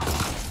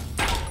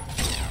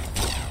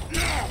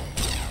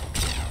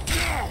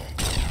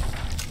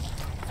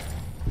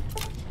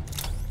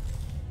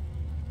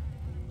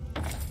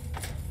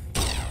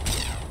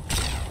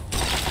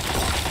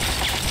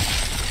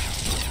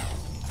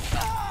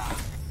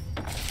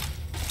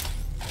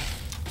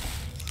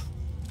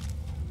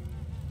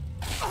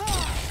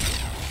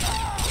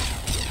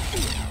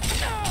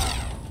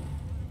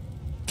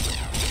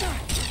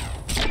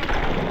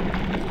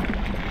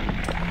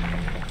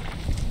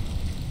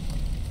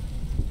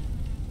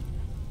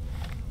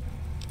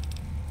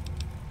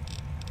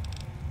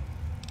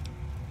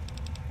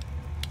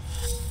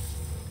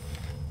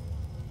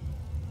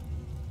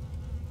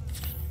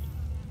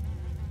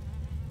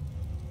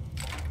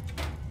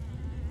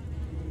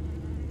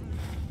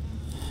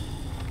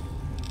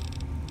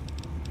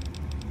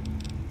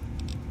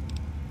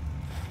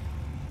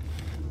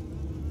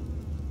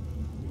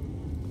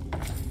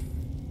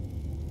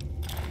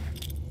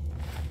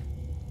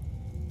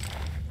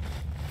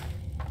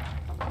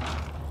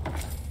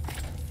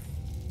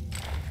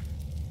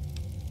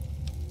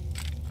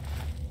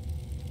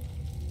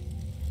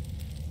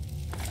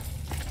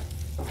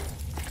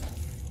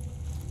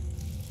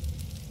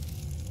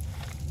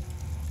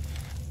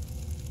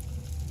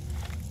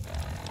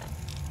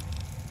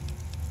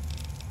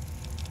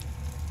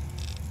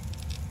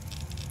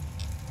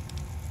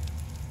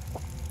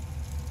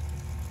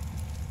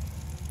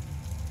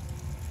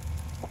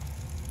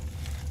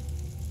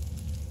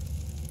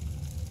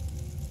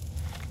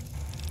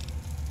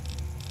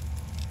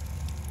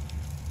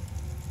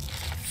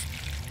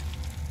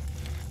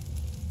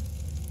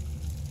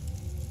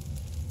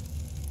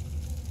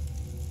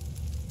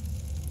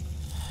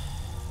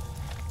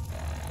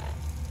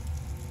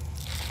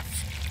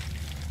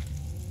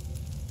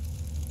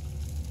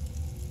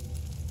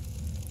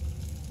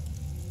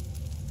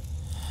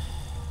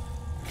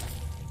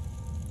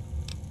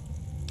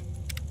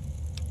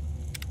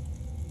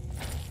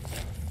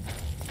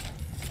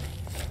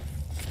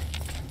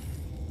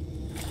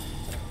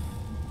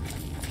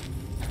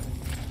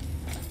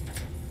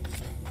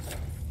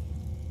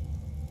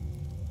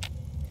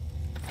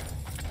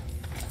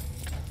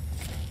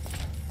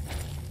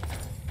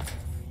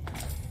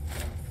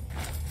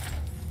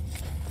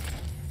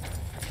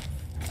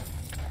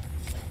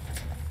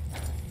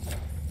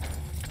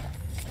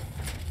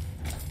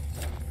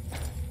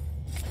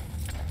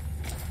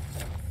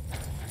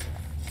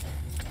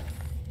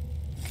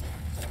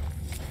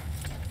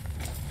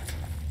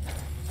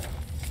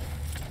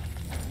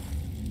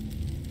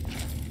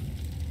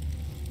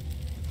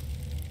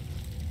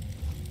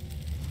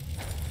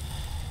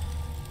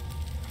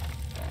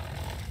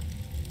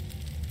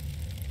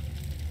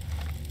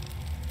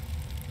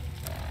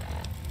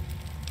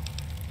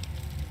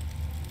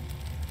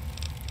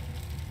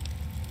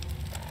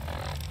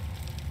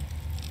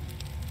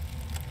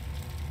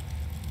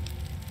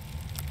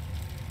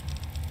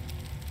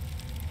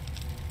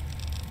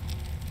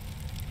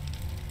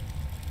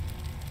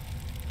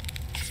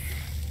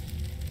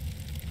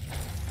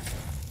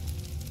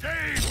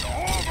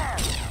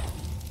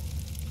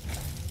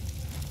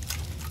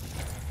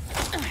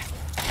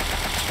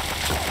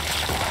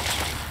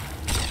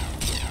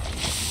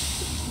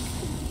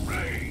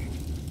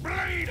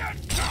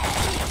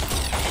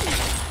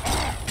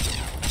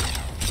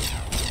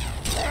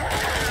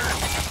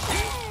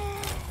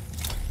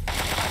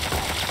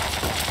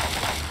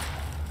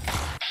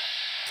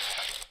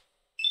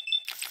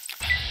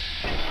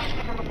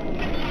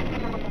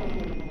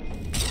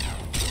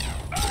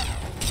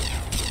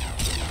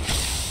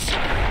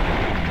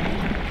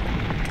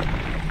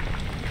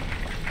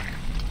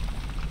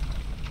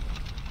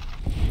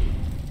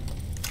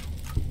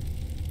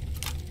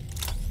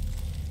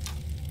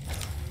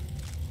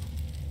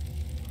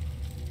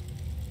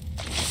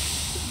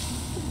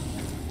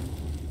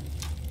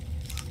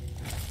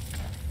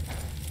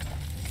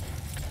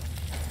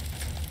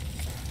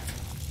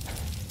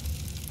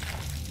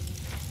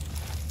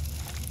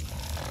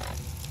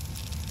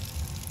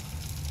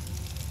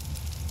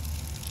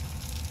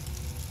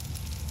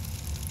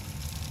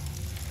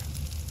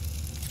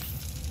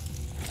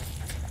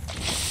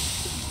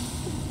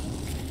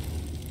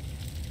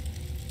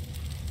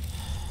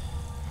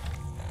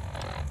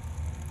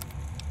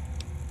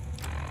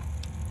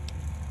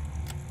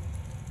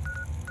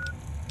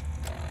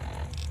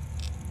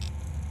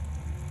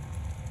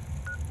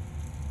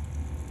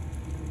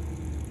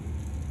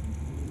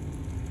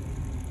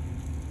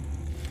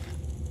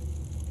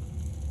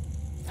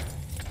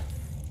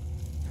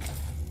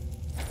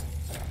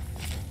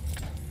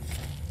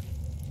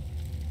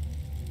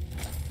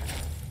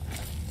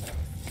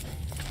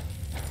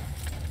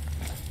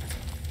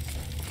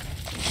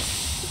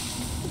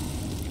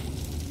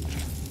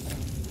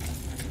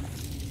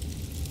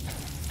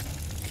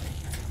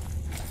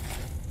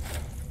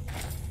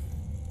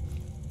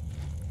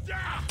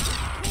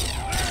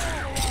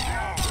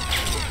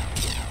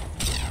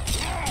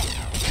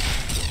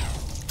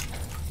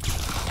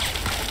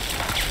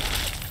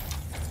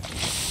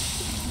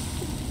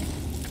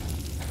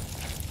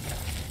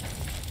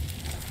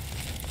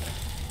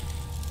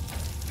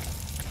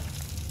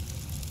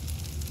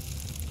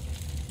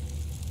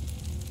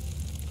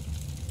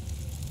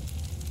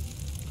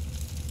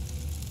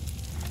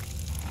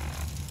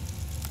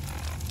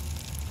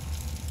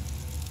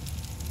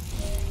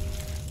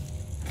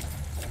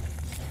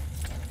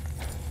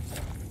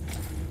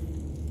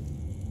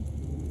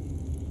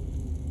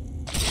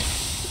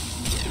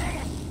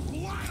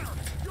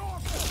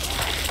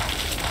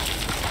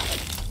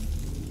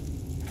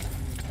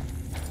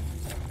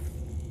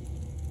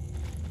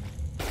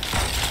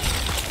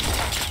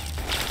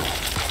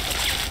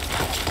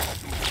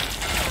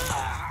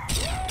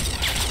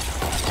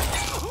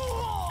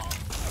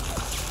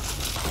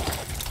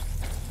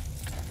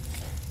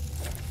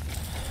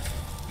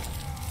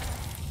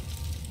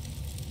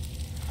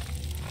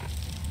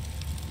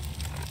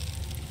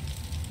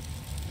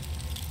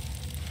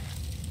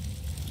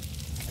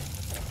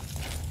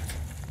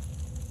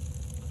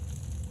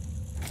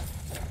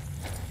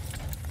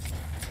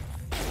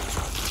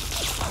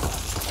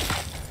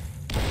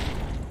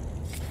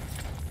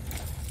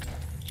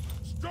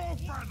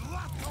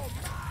 little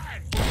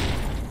man!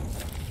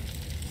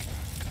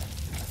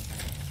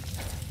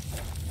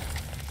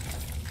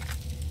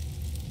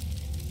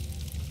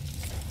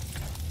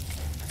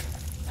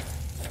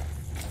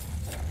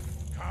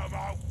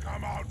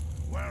 Come out,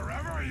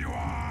 wherever you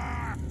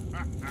are!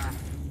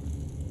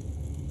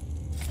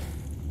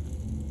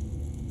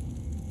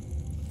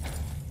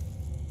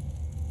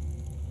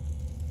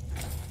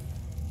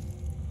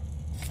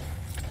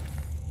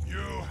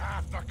 You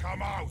have to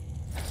come out,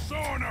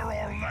 sooner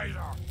or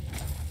later!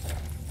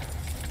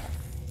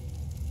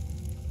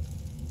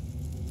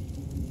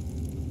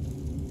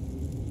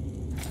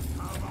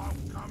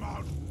 Come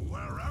out,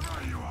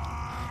 wherever you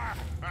are!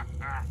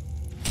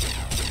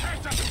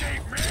 Can't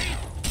escape me!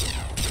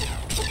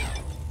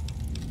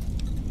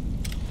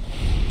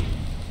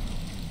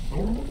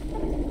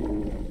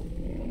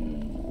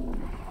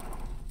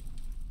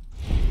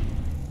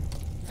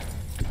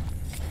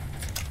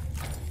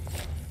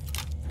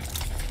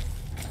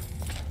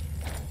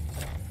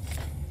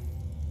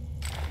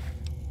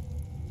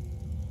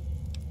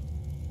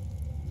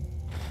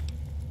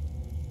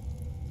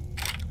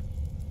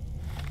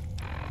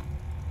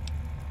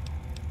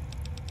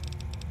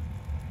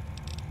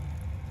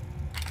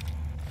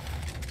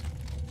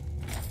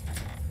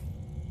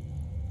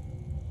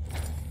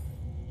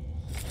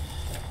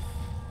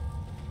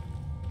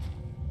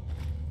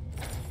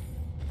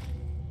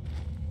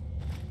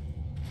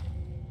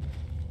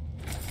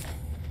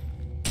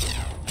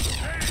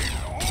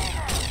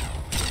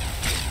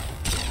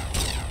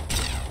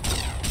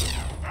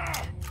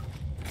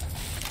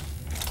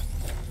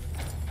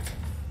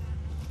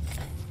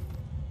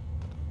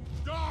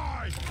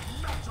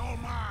 Metal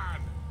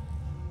Man!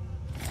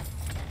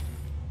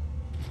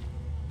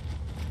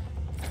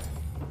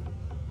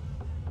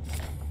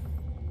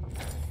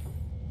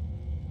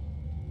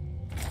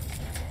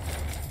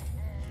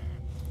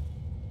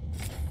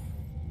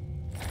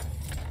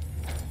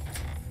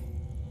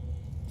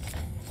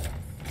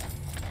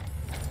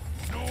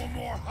 No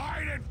more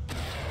hiding!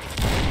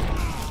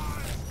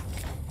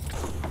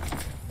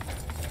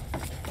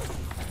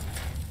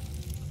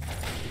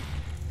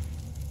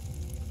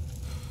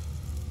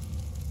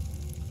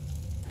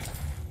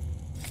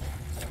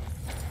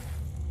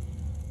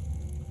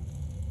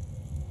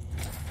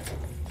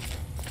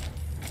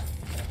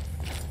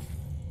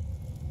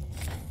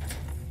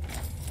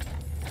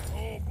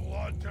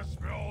 To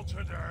spill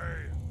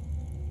today.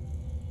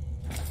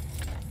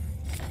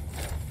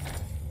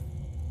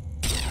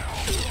 Now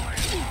try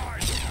and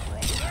hide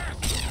from this.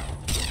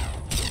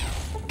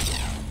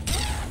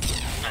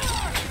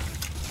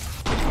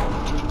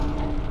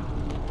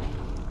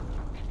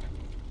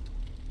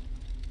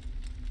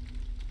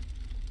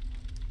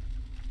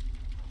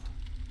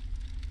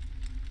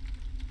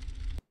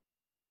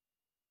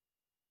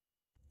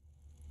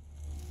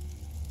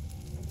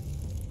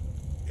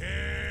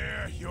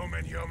 Here,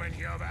 human.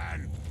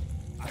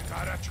 I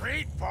got a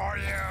treat for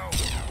you.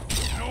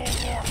 No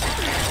more.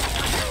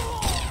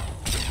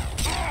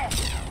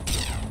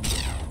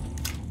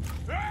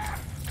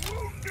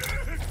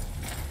 Wounded.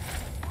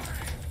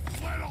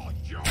 Little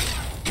human.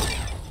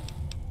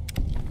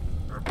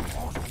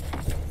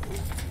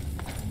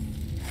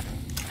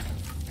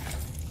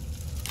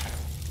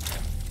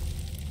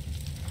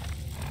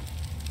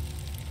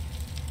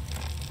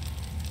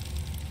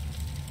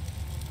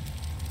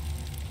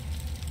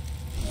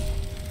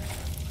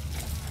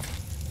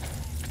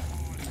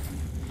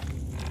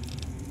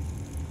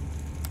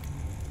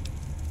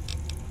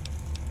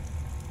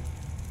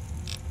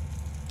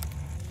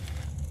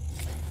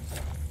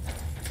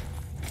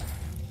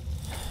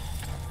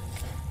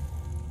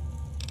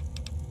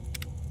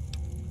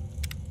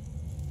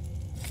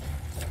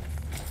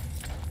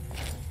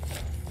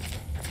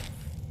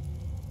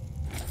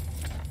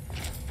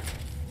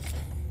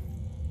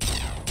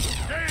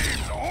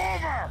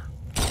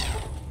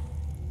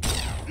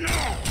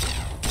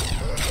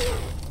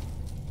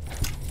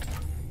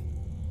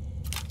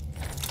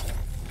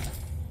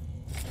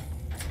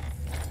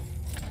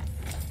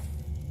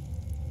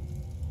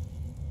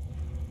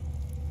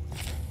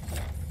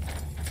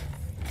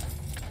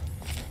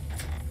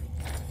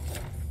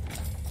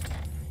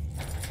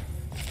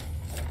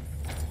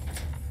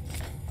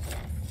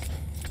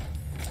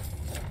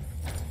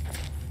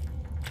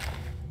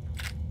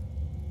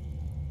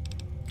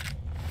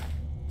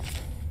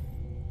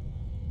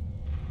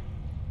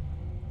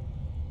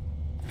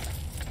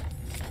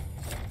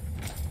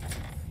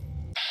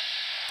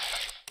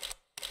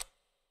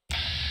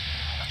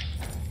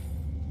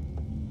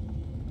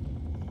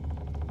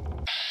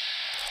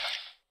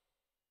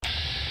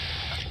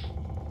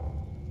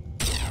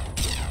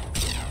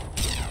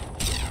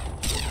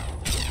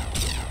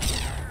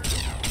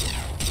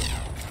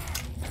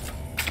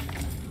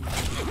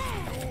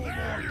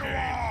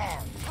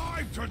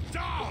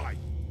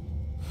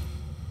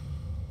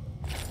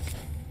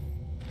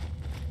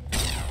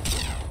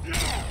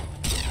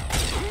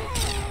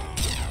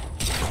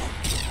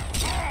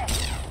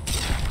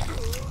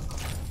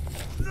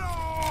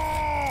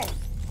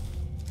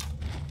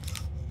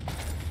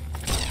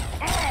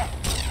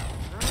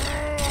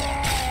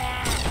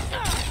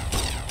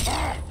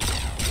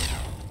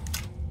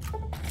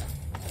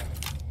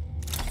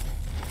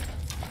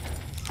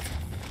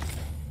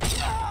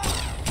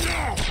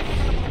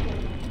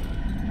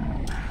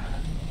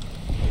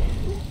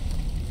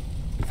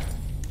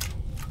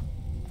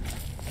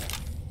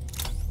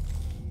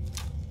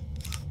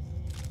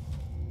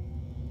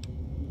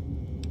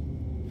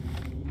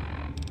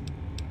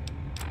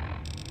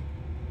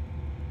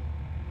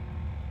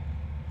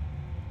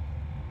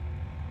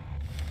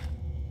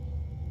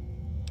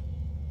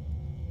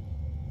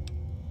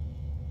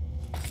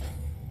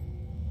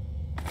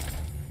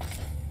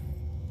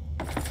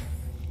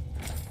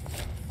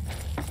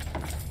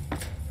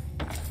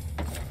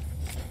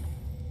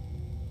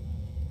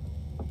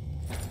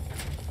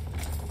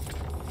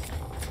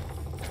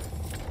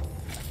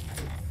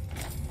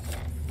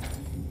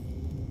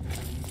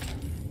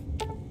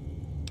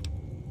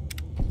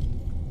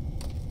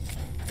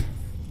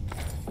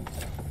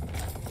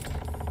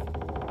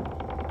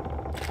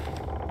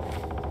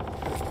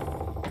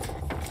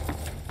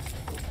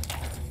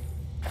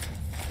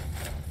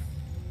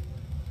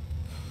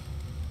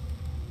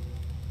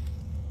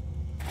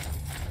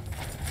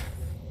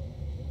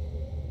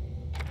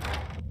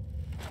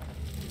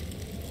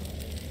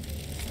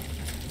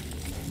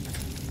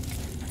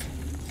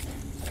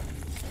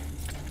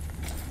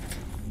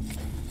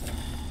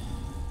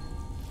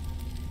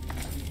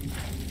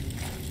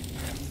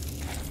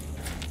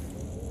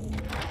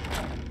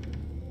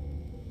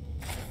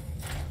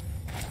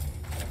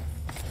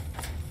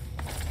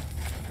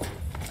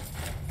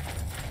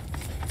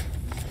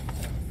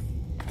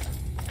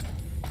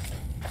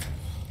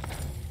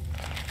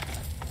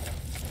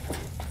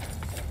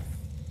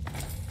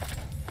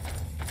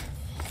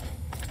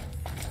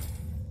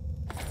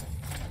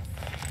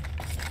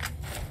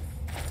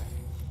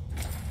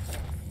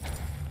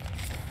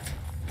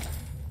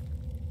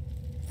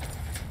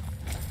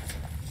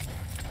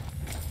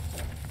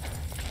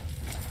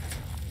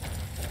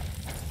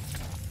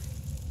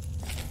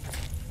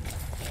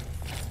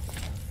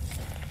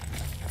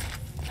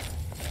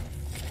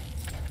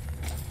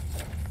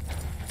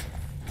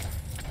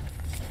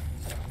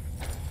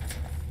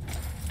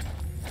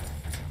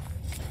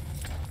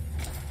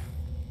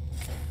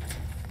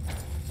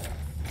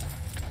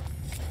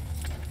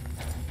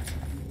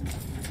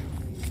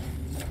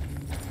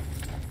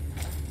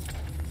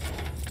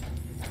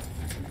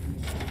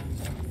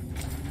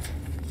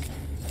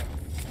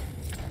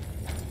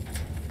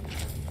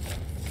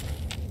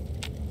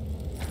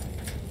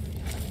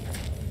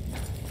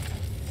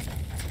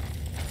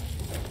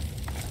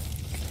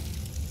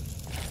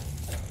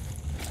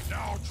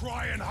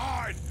 try and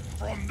hide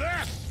from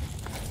this!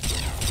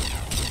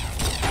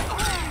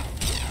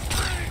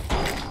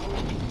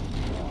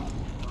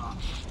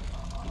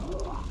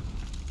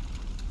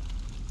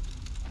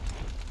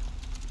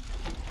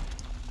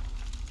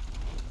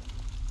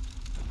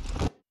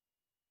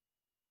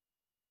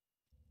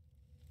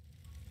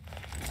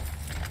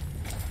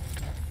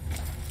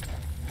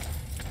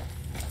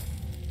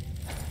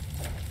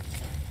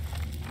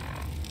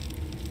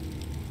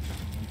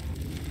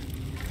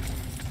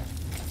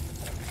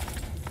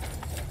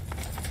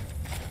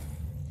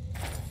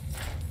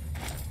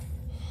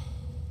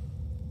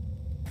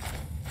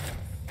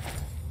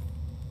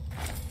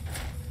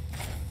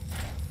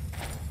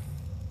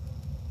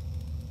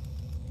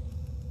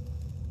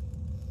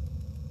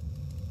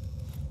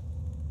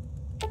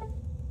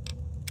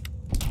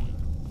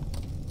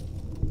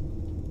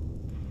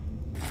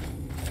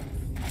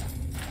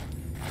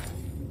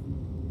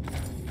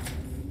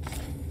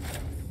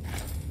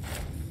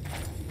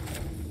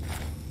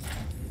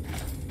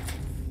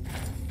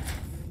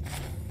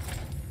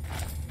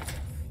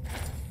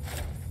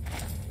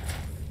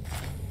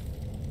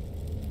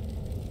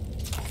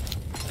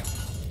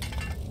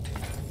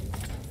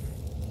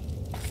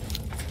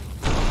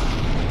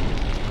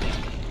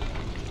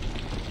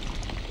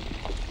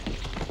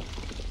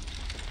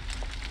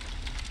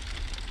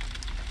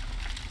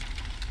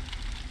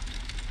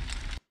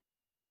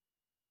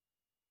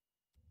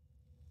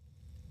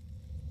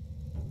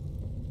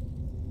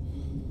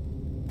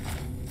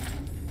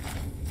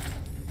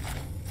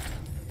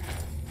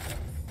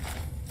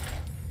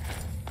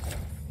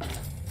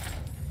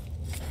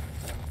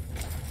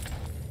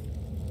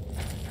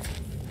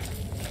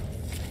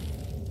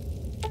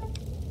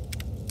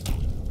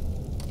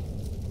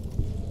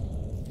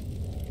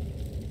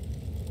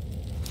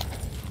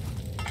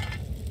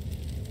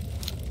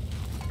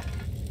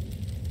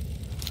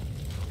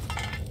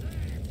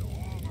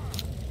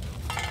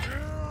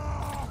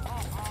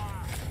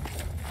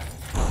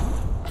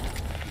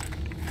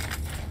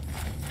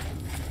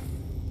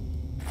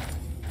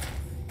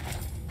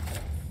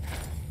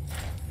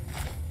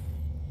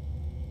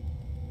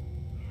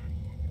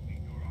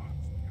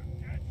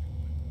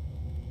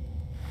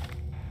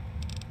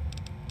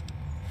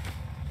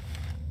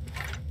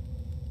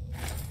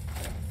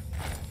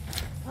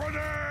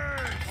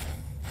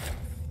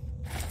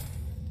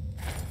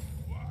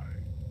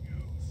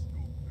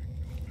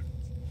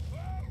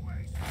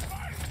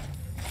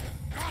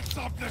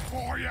 Something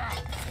for ya!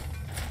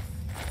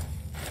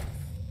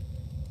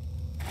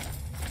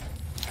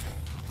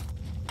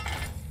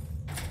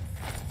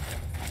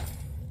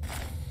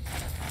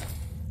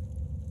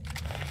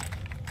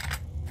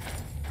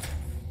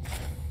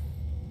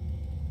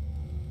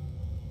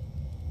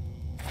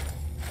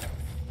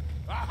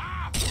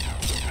 Aha!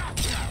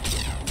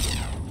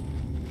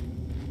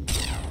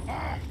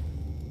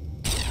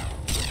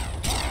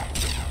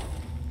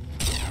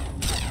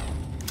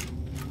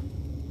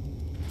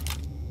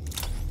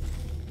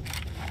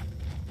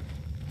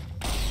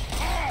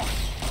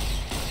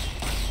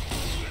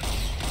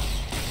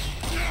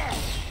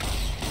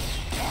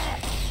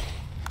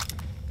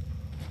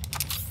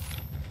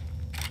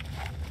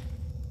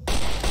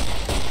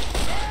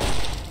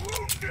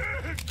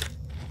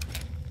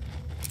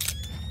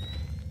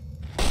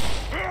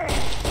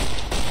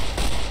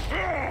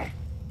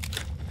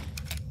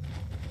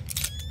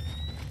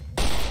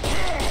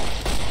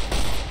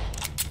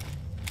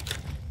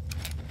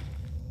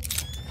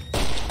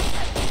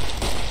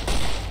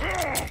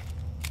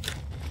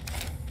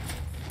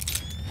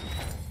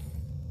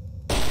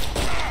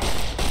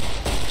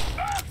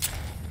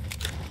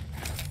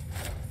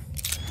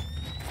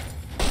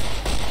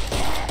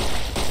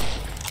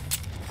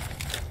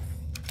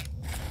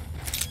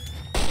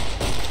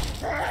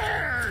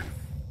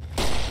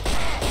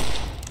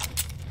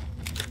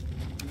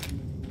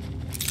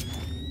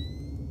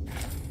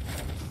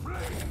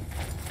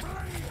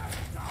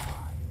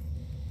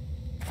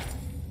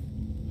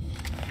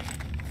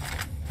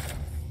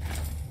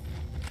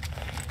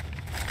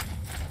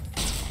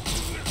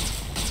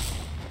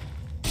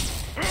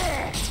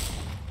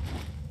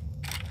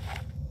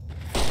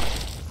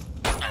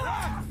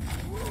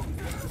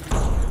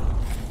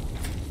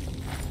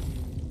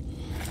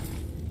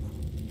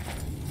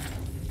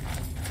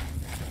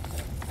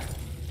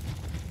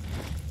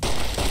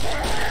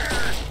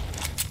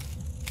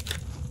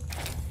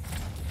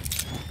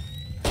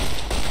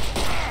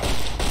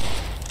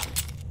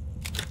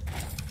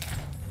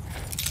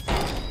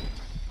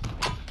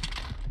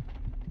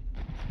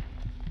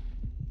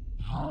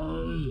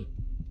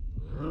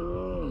 Gotcha!